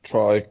gonna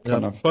try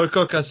kind of.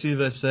 Pocock, I see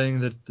they're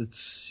saying that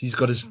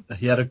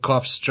he had a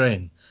calf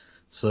strain,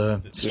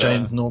 so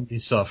strain's normally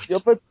soft. Yeah,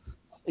 but.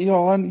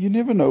 Yeah, and you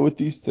never know with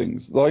these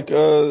things.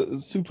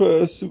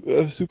 Super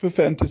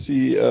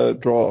fantasy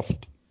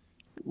draft.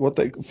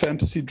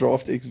 Fantasy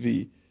Draft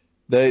XV.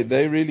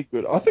 They're really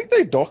good. I think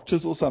they're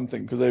doctors or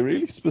something because they're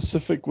really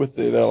specific with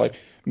they're like,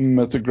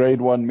 it's a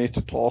grade 1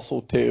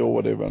 metatarsal tear or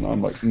whatever. And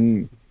I'm like,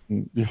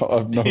 Yeah, I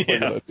have no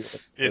fucking Yeah. idea.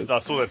 Yes, I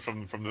saw that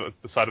from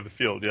the side of the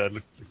field. Yeah, it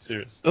looked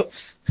serious.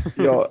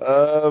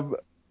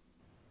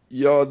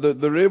 Yeah,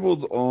 the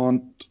Rebels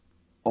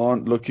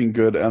aren't looking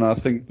good, and I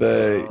think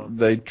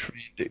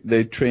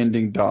they're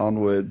trending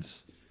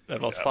downwards.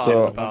 They've lost Yeah.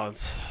 500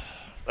 pounds.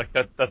 Like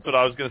that's what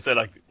I was going to say.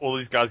 Like all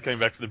these guys coming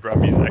back for the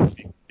Brumbies are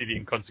actually completely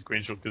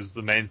inconsequential because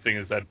the main thing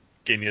is that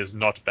Kenya is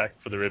not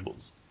back for the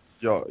Rebels.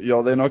 Yeah,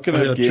 they're not going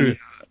to have true. Genia,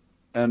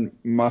 and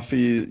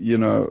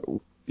Muffy,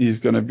 he's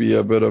going to be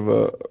a bit of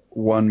a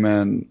one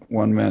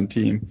man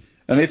team.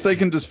 And if they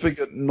can just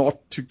figure not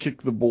to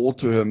kick the ball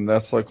to him,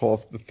 that's like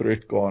half the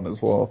threat gone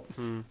as well.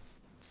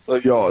 So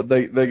yeah,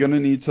 they're going to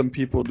need some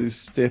people to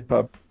step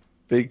up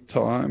big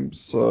time.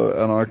 So,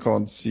 and I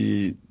can't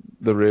see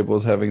the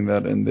Rebels having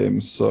that in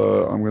them.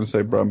 So I'm going to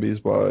say Brumbies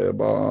by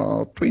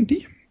about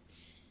 20.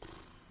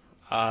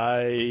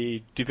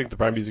 I do think the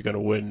Brumbies are going to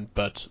win,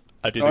 but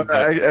I do No, think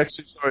that...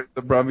 actually, sorry,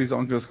 the Brumbies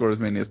aren't going to score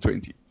as many as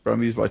 20.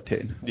 Brumbies by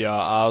 10. Yeah,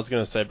 I was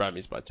going to say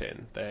Brumbies by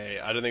 10.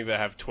 I don't think they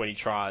have 20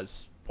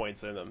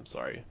 points in them.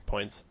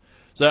 Points.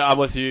 So I'm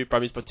with you,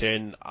 Brumbies by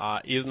 10.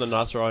 Even the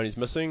Nasrani's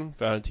missing,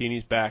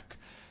 Valentini's back,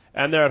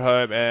 and they're at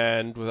home,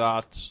 and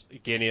without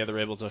Genia, the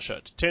Rebels are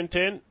shit.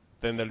 10-10,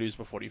 then they lose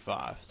by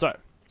 45. So,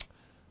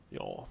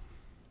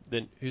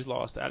 then who's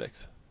last?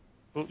 Alex?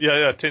 Well,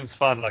 yeah, 10's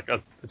fine. Like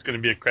it's going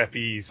to be a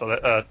crappy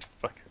Freudian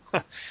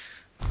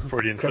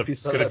slip. Crappy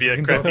It's going to be a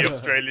South crappy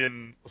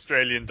African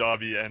Australian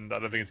derby, and I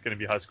don't think it's going to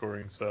be high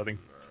scoring. So I think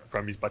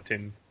Brumbies by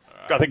 10.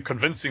 I think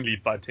convincingly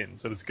by 10.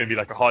 So it's going to be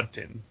like a hard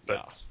 10.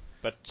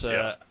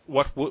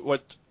 What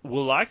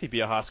will likely be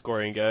a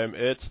high-scoring game?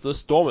 It's the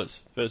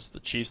Stormers versus the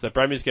Chiefs. The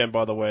Brumbies game,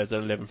 by the way, is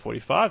at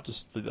 11:45.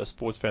 Just for the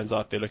sports fans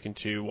out there looking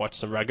to watch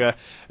some rugby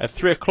at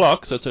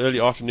 3:00. So it's an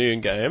early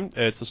afternoon game.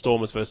 It's the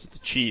Stormers versus the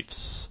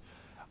Chiefs.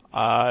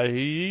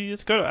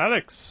 Let's go to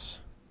Alex.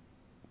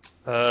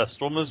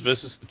 Stormers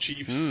versus the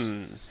Chiefs.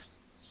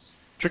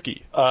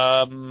 Tricky.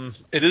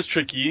 It is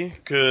tricky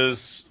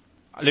because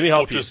Let me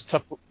help you.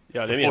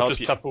 Let me help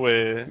you.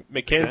 Tupperware.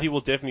 Mackenzie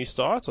will definitely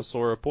start. I saw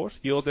a report.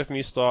 He'll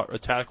definitely start.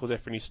 Attack will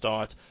definitely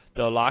start.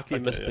 They'll likely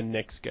miss the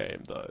next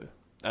game, though,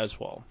 as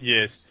well.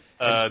 Yes.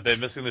 They're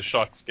missing the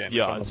Sharks game.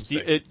 Yeah.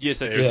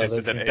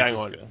 Bang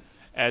on. Ago.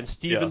 And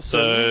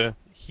Stevenson,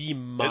 he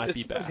might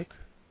be back.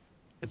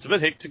 It's a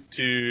bit hectic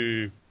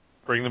to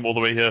bring them all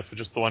the way here for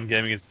just the one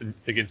game against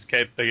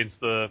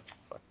the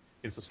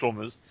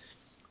Stormers.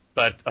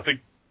 But I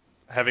think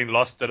having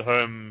lost at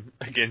home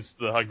against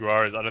the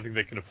Jaguares, I don't think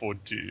they can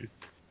afford to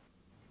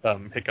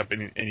pick up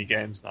any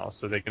games now,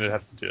 so they're going to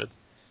have to do it.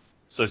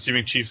 So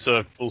assuming Chiefs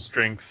are full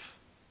strength,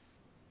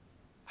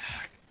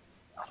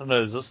 I don't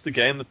know, is this the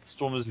game that the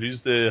Stormers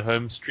lose their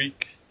home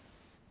streak?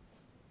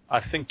 I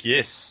think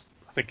yes.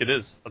 I think it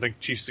is. I think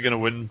Chiefs are going to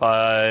win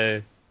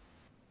by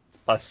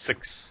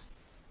 6,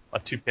 by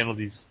 2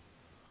 penalties.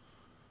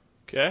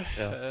 Okay.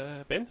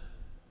 Yeah. Ben?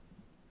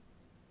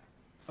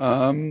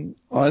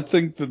 I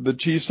think that the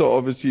Chiefs are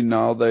obviously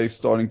now they're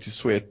starting to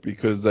sweat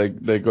because they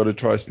got to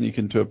try sneak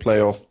into a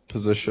playoff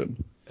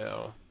position.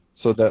 Yeah.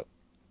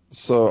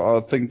 So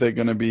I think they're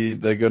going to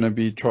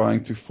be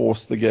trying to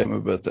force the game a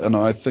bit, and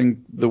I think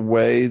the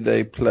way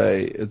they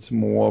play, it's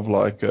more of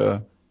like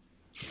a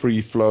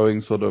free flowing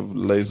sort of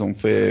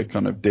laissez-faire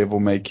kind of devil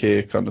may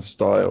care kind of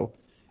style,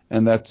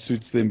 and that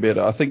suits them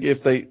better. I think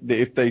if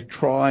they're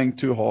trying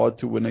too hard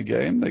to win a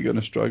game, they're going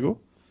to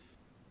struggle.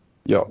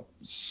 Yeah.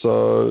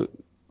 So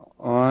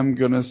I'm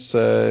going to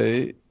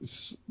say,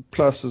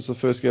 plus it's the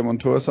first game on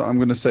tour, so I'm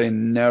going to say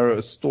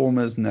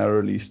Stormers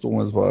narrowly,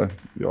 Stormers by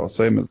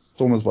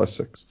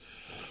 6.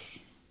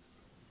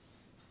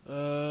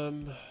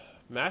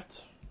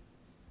 Matt?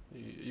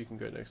 You can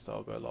go next,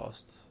 I'll go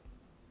last.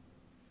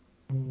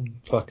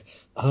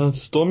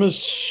 Stormers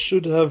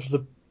should have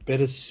the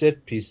better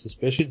set piece,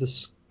 especially the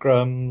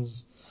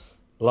scrums,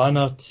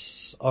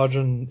 lineouts.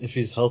 Arjun, if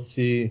he's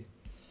healthy.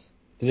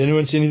 Did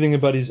anyone see anything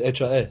about his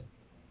HIA?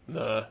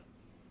 No.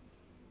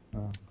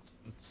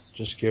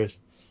 Just curious.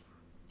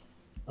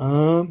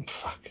 I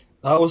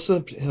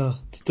also,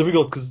 it's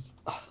difficult because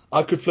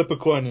I could flip a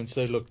coin and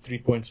say, look, 3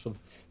 points for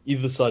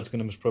either side's going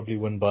to most probably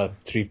win by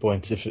 3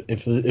 points.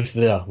 If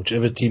they are,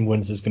 whichever team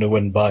wins is going to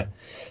win by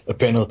a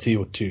penalty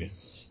or 2.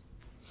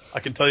 I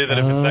can tell you that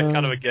if it's that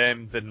kind of a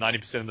game, then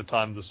 90% of the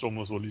time the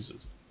Stormers will lose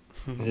it.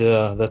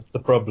 Yeah, that's the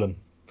problem.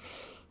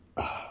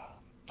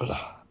 But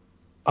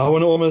I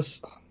want to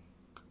almost.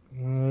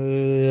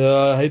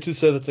 I hate to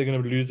say that they're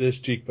going to lose their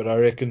streak, but I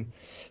reckon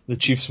the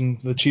Chiefs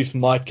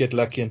might get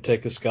lucky and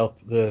take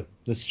the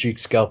streak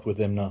scalp with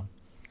them now.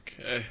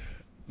 Okay.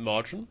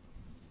 Margin?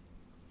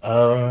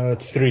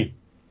 3.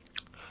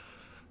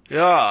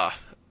 Yeah.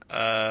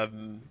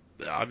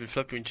 I've been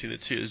flipping between the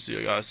two as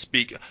you guys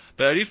speak.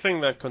 The only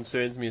thing that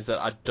concerns me is that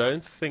I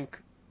don't think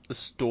the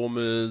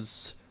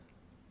Stormers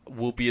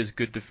will be as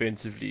good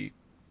defensively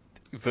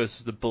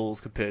versus the Bulls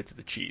compared to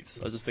the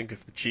Chiefs. I just think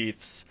if the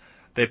Chiefs,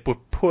 they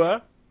put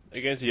poor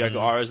against the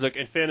Jaguares. Look,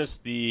 in fairness,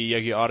 the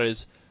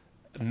Jaguares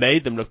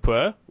made them look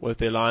poor with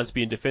their line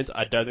speed and defense.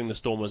 I don't think the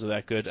Stormers are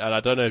that good. And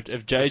I don't know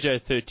if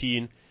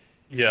JJ13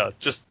 Yeah,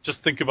 just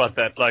think about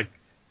that. Like,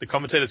 the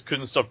commentators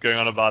couldn't stop going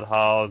on about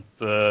how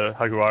the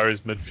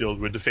Jaguares midfield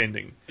were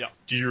defending. Yeah.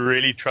 Do you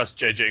really trust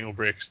JJ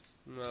Engelbrecht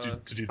No.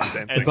 to do the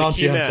same And thing? the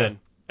bounty key hunter. man.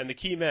 And the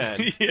key man.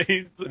 Yeah,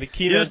 the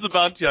key he is man. the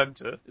bounty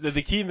hunter.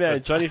 The key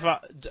man, Johnny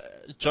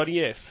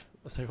F.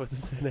 Sorry, what's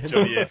his name?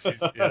 Johnny F.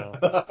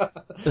 Got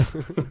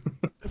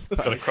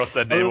to cross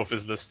that name off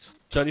his list.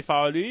 Johnny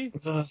Fauli?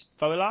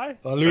 Faulai?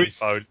 Fauli.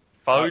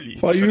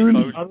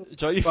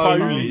 Johnny Fauli,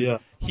 Fauli. yeah.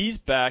 He's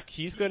back.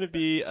 He's going to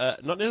be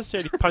not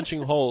necessarily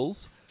punching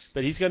holes,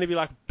 but he's going to be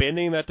like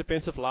bending that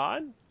defensive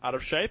line out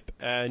of shape.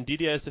 And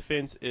Didier's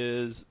defense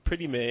is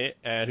pretty meh.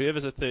 And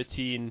whoever's at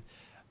 13,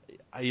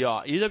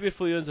 yeah, EW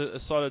Fullion's a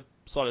solid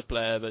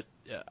player, but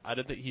yeah, I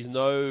don't think he's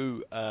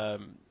no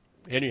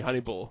Henry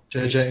Honeyball.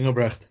 JJ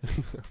Engelbrecht.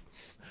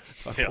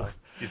 Yeah,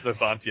 he's the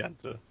bounty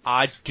hunter.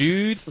 I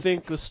do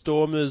think the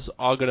Stormers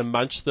are going to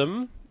munch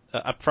them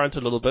up front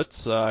a little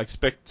bit. I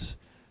expect.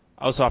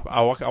 Also,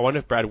 I wonder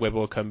if Brad Webber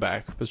will come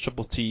back, because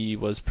Triple T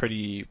was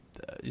pretty.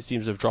 He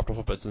seems to have dropped off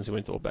a bit since he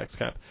went to All Blacks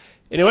camp.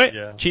 Anyway,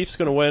 Yeah. Chiefs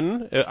going to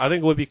win. I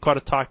think it would be quite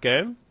a tight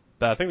game,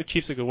 but I think the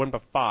Chiefs are going to win by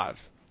 5.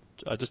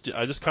 I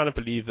just kind of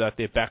believe that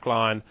their back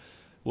line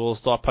will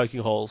start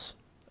poking holes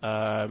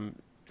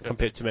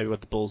compared to maybe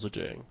what the Bulls are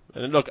doing.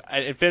 And look,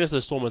 in fairness to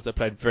the Stormers, they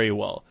played very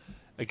well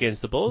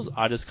against the Bulls.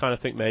 I just kind of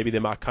think maybe they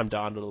might come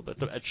down a little bit.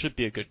 It should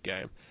be a good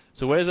game.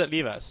 So where does that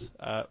leave us?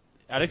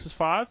 Alex is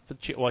 5.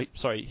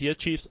 Here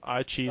Chiefs,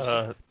 I Chiefs,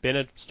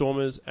 Bennett,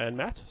 Stormers, and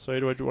Matt. So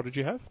what did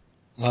you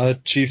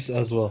have? Chiefs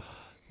as well.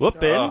 Whoop,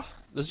 Ben.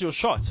 This is your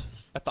shot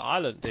at the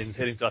island. Ben's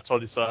heading to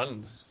Atollis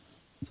Island.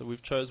 So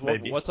we've chose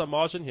Maybe. what's our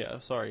margin here?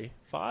 Sorry,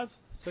 5,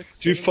 6,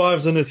 2 7?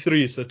 5s and a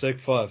 3, so take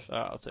 5.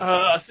 I'll take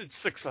I said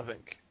 6, I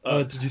think.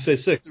 Did you say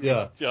 6?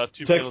 Yeah. Yeah,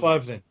 2 Take penalties.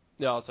 5 then.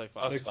 Yeah, I'll take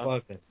 5. Take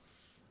 5 then.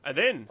 And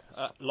then,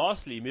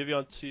 lastly, moving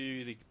on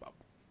to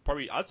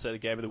probably I'd say the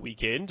game of the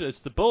weekend. It's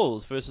the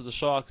Bulls versus the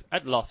Sharks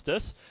at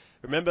Loftus.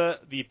 Remember,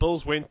 the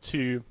Bulls went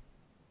to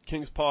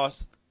Kings Park,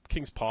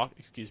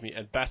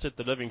 and battered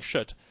the living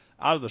shit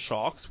out of the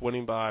Sharks,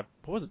 winning by,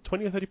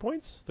 20 or 30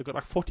 points? They got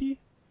like 40?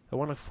 They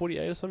won like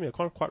 48 or something? I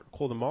can't quite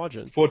recall the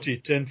margin.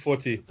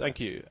 10-40. Thank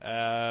you.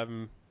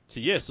 So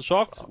yes, the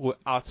Sharks were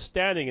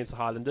outstanding against the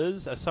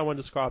Highlanders, as someone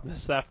described them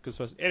as South Africa's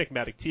most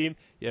enigmatic team.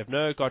 You have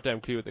no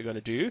goddamn clue what they're going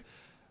to do.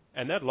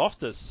 And that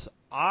Loftus,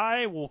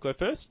 I will go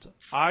first.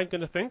 I'm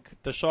going to think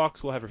the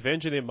Sharks will have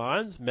revenge in their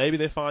minds. Maybe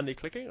they're finally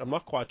clicking. I'm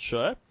not quite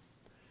sure.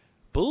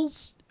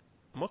 Bulls,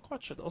 I'm not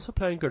quite sure. They're also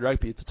playing good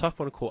rugby. It's a tough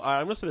one to call.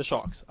 I'm going to say the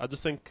Sharks. I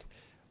just think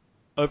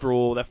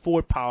overall, that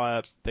forward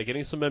power, they're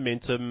getting some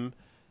momentum,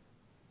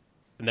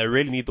 and they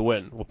really need the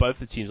win. Well, both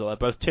the teams are.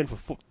 They're both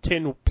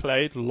 10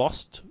 played,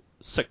 lost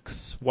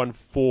 6, won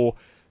 4.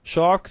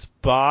 Sharks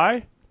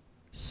by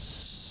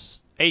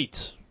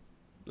 8.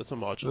 That's my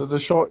margin. The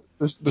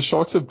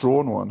Sharks have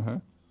drawn one, huh?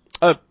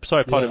 Oh,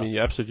 sorry, pardon Yeah. me.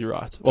 You're absolutely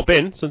right. Well,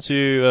 Ben, since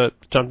you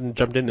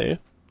jumped in there,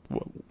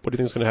 what do you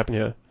think is going to happen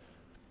here?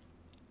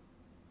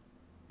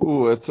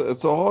 Ooh, it's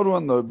a hard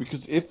one though,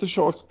 because if the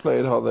Sharks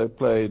played how they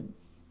played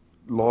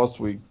last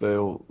week,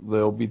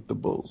 they'll beat the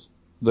Bulls.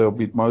 They'll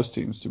beat most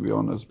teams, to be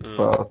honest.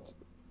 But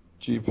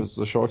jeepers,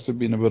 the Sharks have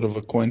been a bit of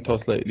a coin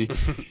toss lately.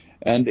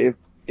 And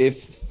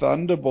if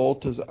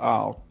Thunderbolt is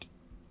out,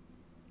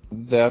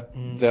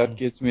 that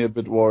gets me a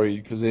bit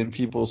worried, because then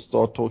people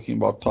start talking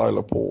about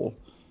Tyler Paul,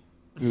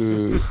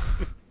 who,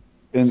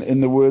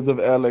 in the words of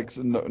Alex,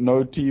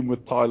 no team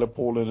with Tyler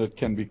Paul in it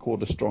can be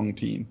called a strong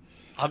team.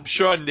 I'm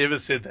sure I never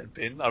said that,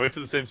 Ben. I went to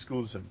the same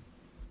school as him.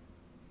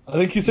 I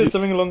think you said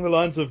something along the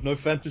lines of no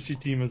fantasy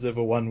team has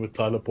ever won with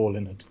Tyler Paul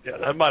in it. Yeah,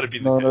 that might have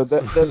been No, the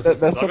case.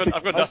 that's I've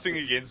something. got nothing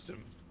against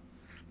him.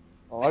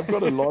 I've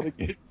got a lot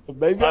against him.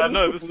 Maybe I just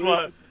know, put this is the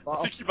why words I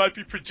out. think you might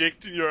be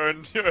projecting your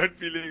own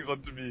feelings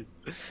onto me.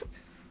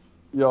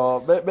 Yeah,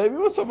 maybe it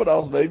was someone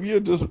else. Maybe you're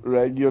just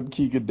ragging on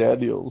Keegan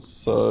Daniels.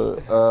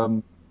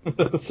 So,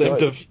 Same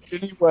diff.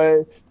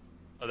 anyway,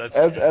 Oh, that's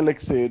as true.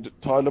 Alex said,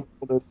 Tyler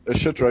Paul is a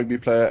shit rugby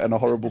player and a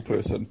horrible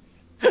person.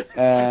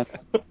 And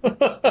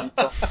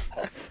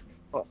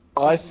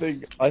I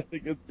think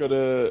it's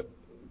gonna,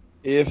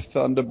 if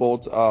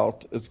Thunderbolt's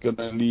out, it's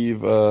gonna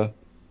leave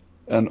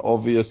an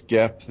obvious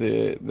gap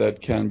there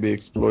that can be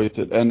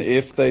exploited. And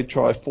if they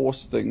try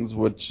force things,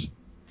 which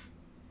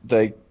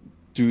they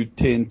do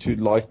tend to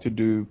like to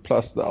do,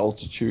 plus the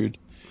altitude,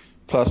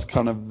 plus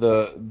kind of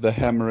the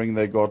hammering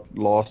they got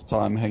last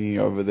time hanging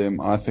over them,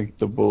 I think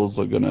the Bulls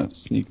are going to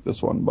sneak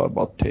this one by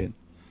about 10.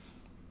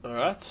 All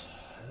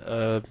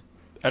right.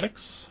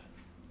 Alex?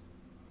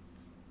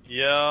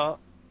 Yeah,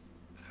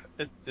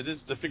 it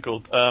is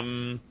difficult.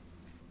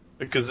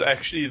 Because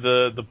actually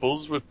the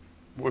Bulls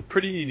were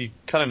pretty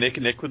kind of neck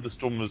and neck with the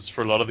Stormers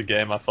for a lot of the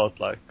game, I felt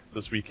like,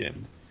 this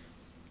weekend.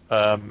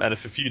 And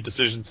if a few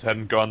decisions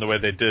hadn't gone the way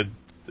they did,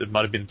 it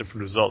might have been a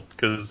different result.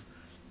 Because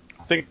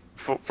I think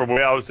from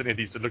where I was sitting at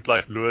least, it looked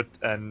like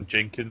Lewitt and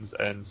Jenkins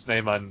and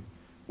Snyman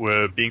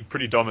were being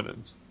pretty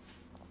dominant.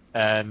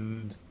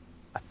 And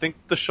I think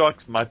the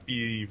Sharks might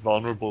be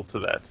vulnerable to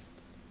that.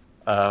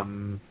 I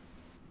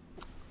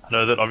I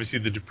know that obviously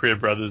the Dupree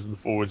brothers and the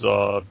forwards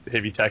are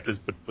heavy tacklers,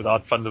 but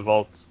without Van der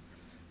Walt,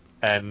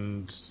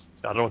 and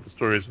I don't know what the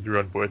story is with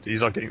Ruan Boyd.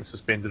 He's not getting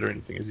suspended or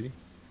anything, is he?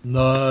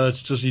 No,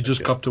 it's just he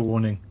just Okay. copped a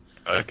warning.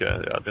 Okay,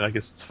 yeah, I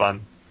guess it's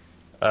fun.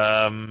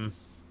 I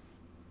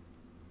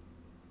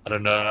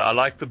don't know. I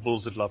like the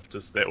Bulls at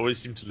Loftus. They always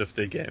seem to lift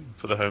their game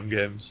for the home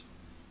games.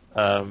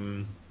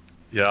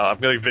 Yeah, I'm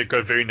going to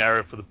go very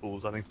narrow for the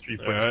Bulls. I think 3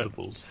 points Alright. for the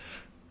Bulls.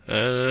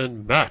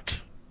 And Matt.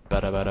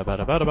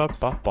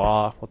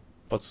 Ba-da-ba-da-ba-da-ba-da-ba.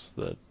 What's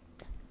the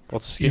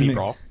skinny, Fuming.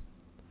 bro?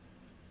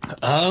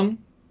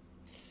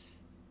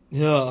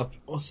 Yeah, I'm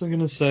also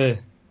gonna say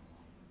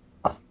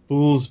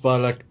Bulls by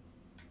like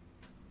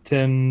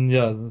 10.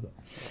 Yeah,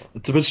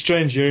 it's a bit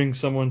strange hearing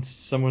someone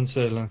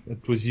say, like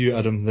it was you,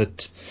 Adam,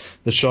 that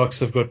the Sharks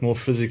have got more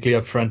physically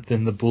up front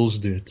than the Bulls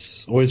do.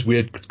 It's always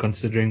weird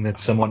considering that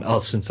someone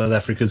else in South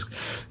Africa's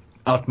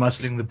out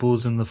muscling the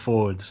Bulls and the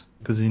forwards,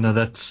 because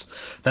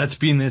that's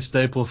been their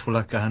staple for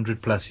like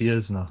 100+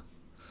 years now.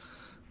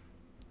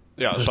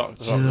 Yeah, the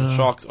But,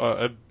 Sharks are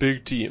a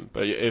big team,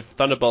 but if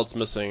Thunderbolt's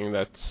missing,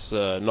 that's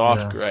not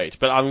Yeah. great.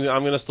 But I'm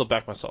gonna still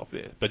back myself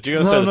there. But you're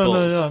gonna say the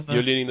Bulls. No.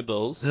 You're leaning the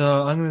Bulls.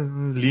 Yeah,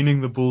 I'm leaning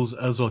the Bulls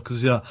as well,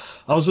 because I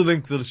also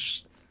think the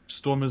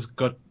Stormers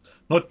got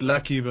not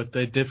lucky, but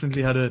they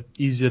definitely had an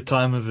easier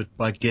time of it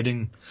by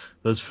getting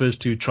those first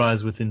 2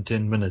 tries within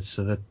 10 minutes,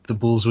 so that the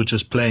Bulls were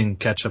just playing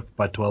catch up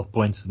by 12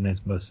 points in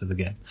most of the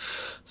game.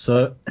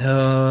 So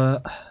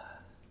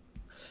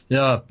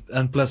yeah,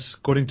 and plus,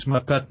 according to my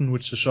pattern,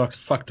 which the Sharks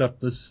fucked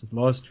up this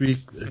last week,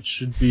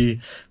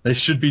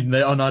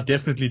 they are now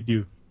definitely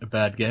due a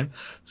bad game.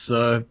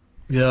 So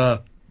yeah,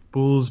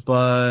 Bulls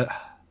by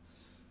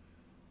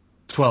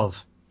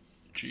 12.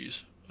 Jeez.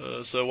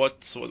 So what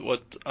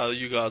are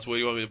you guys? Where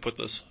do you want me to put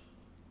this?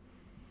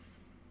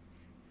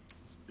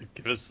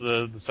 Give us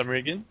the summary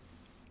again.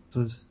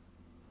 So it's-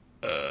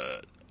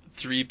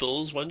 3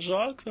 Bulls, 1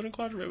 Sharks. I don't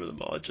quite remember the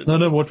margin.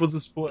 No, what was the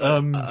score?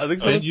 I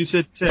think Ben, you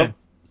said 10.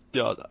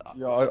 Yeah,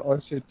 Yeah, I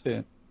said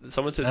 10.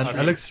 someone said And 3.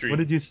 Alex, 3. what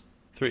did you say?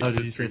 3. Oh,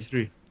 did you say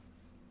 3?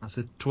 I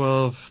said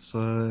 12,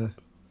 so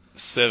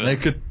 7.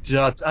 make it,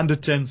 it's under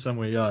 10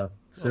 somewhere, yeah.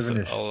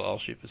 7-ish. I'll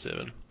shoot for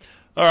 7.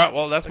 All right,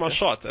 well that's my Okay.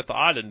 shot at the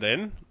island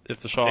then.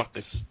 If the Sharks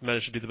Hectic.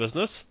 manage to do the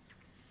business,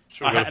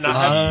 Sure, I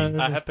go.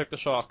 have picked the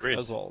Sharks great.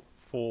 as well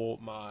for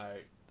my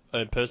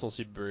own personal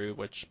Subaru,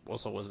 which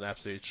also was an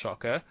absolute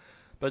shocker.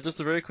 But just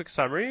a very quick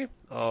summary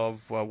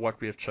of what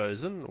we have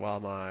chosen.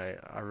 While I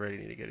really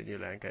need to get a new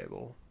LAN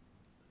cable.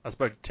 I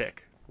spoke to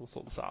Tech. We'll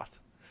sort this out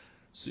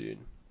soon.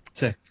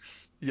 Tech.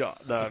 Yeah,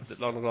 no,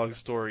 long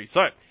story.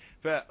 So,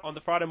 on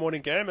the Friday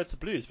morning game, it's the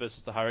Blues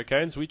versus the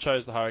Hurricanes. We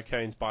chose the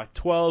Hurricanes by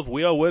 12.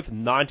 We are with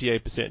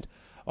 98%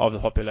 of the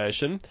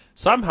population.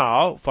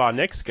 Somehow, for our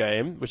next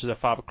game, which is at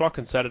 5 o'clock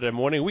on Saturday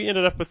morning, we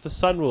ended up with the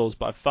Sunwolves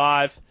by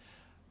 5.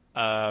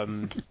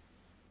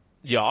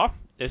 Yeah,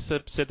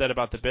 Esther said that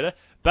about the better.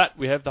 But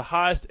we have the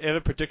highest ever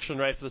prediction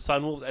rate for the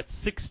Sunwolves at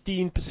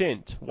 16%,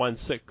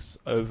 1-6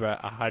 over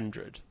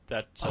 100.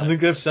 That I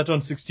think they've sat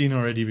on 16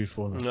 already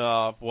before.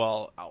 Though.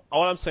 well,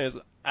 all I'm saying is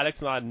Alex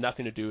and I had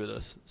nothing to do with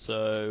this.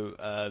 So,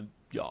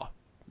 yeah.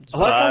 I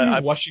like how you're I-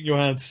 washing your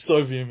hands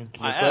so vehemently.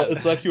 I am.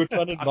 It's like you were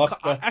trying to knock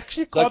I back.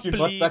 actually It's like can't you're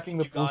not believe backing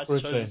the you Bulls guys for a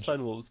chose change. the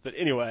Sunwolves. But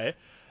anyway,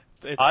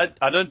 I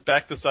don't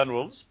back the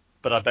Sunwolves,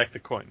 but I back the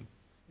coin.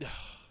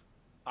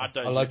 I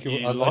don't. I like you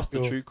your- I like lost the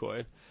your- true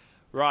coin.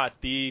 Right,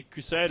 the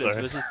Crusaders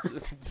Sorry. versus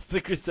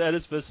the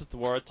Crusaders versus the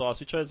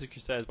Waratahs. We chose the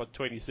Crusaders by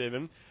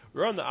 27.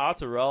 We're on the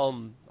outer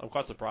realm. I'm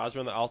quite surprised.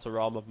 We're on the outer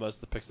realm of most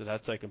of the picks that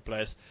had taken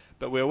place,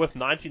 but we're with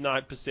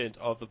 99%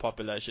 of the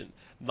population.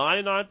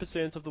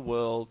 99% of the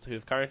world who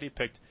have currently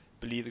picked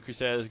believe the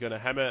Crusaders are going to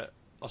hammer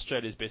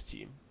Australia's best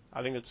team.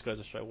 I think it just goes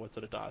to show what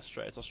sort of dice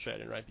straight. It's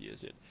Australian rugby,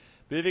 is it?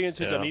 Moving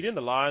into Yeah. Dunedin,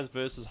 the Lions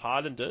versus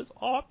Highlanders.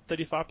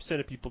 35%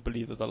 of people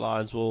believe that the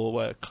Lions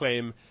will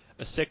claim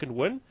a second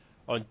win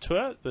on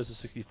tour versus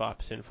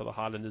 65% for the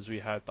Highlanders. We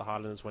had the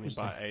Highlanders winning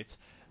by 8.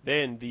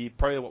 Then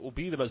probably what will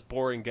be the most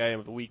boring game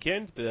of the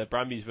weekend, the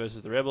Brumbies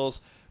versus the Rebels.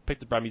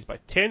 Picked the Brumbies by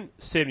 10.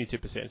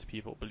 72% of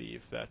people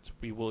believe that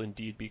we will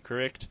indeed be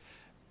correct.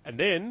 And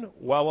then,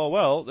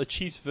 well, the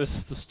Chiefs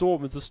versus the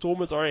Stormers. The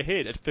Stormers are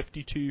ahead at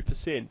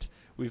 52%.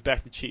 We've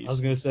backed the Chiefs. I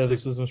was going to say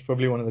this is most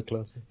probably one of the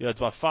closest. Yeah, it's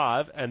by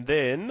 5. And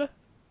then,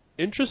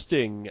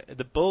 interesting,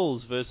 the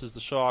Bulls versus the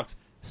Sharks.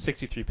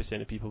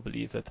 63% of people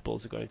believe that the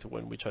Bulls are going to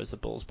win. We chose the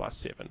Bulls by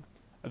 7,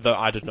 though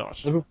I did not.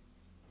 So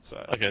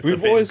Okay, so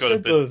We've always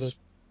said though that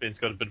Ben's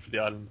got a bid for the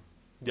island.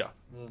 yeah,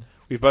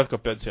 we've both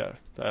got bids here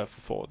for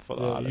the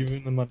yeah, island. you're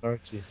in the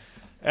minority.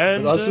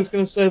 And But I was just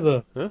going to say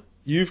though, huh?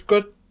 you've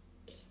got.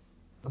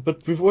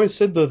 But we've always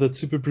said though that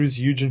Super Brew's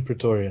huge in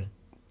Pretoria.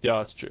 yeah,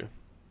 that's true.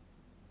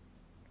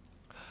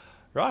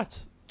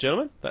 Right,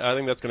 gentlemen, I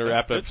think that's going to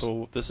wrap it up good.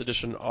 for this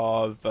edition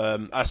of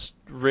us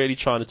really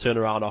trying to turn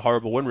around a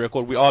horrible win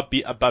record. We are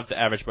above the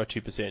average by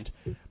 2%,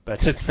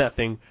 but it's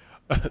nothing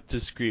to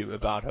scream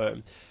about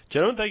home.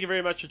 Gentlemen, thank you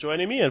very much for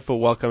joining me and for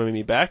welcoming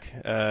me back.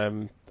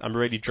 I'm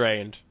really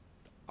drained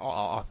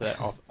after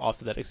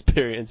that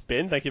experience.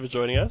 Ben, thank you for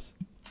joining us.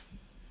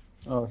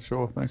 Oh,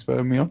 sure. Thanks for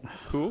having me on.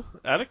 Cool.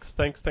 Alex,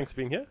 thanks for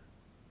being here.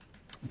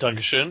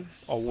 Dankeschön.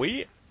 Are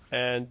we?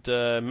 And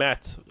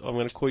Matt, I'm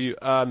going to call you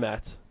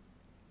Matt.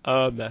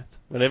 Matt.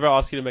 Whenever I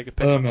ask you to make a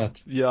pick.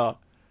 Matt. Yeah.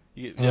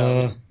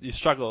 You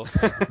struggle.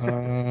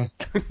 Because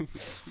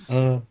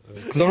I'm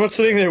not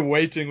sitting there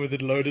waiting with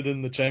it loaded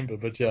in the chamber,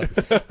 but yeah.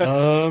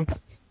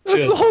 That's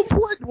Cheers. the whole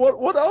point.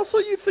 What else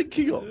are you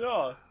thinking of?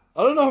 Yeah.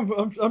 I don't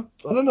know.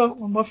 I don't know.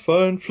 On my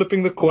phone,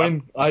 flipping the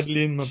coin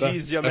idly in my back.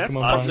 Jeez, yeah, back Matt's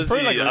of my I'm mind. busy,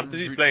 Probably like I'm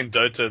busy playing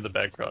Dota in the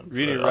background.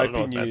 Reading so I don't know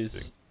rugby what Matt's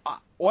doing.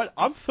 news.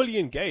 I'm fully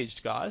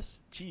engaged, guys.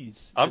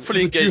 Jeez. I'm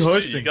fully But you engaged too.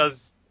 hosting.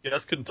 You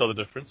guys couldn't tell the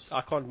difference. I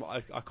can't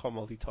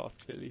multitask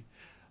clearly.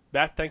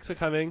 Matt, thanks for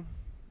coming.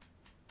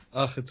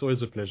 It's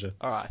always a pleasure.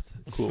 All right,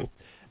 cool.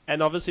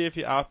 And obviously, if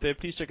you're out there,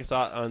 please check us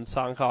out on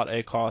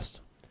SoundCloud, Acast,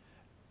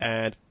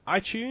 and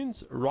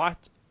iTunes. Write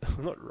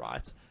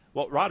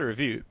a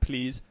review,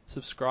 please.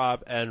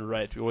 Subscribe and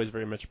rate. We always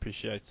very much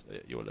appreciate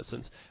your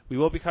listens. We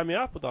will be coming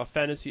up with our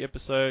fantasy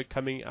episode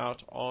coming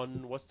out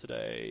on, what's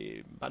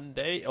today?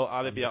 Monday? Or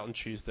either be out on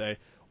Tuesday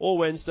or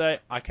Wednesday.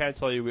 I can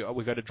tell you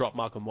we're going to drop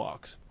Michael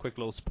Marks. Quick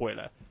little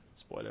spoiler.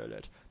 Spoiler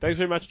alert. Thanks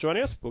very much for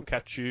joining us. We'll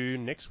catch you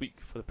next week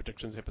for the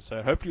predictions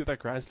episode. Hopefully with that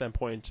Grand Slam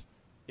point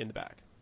in the bag.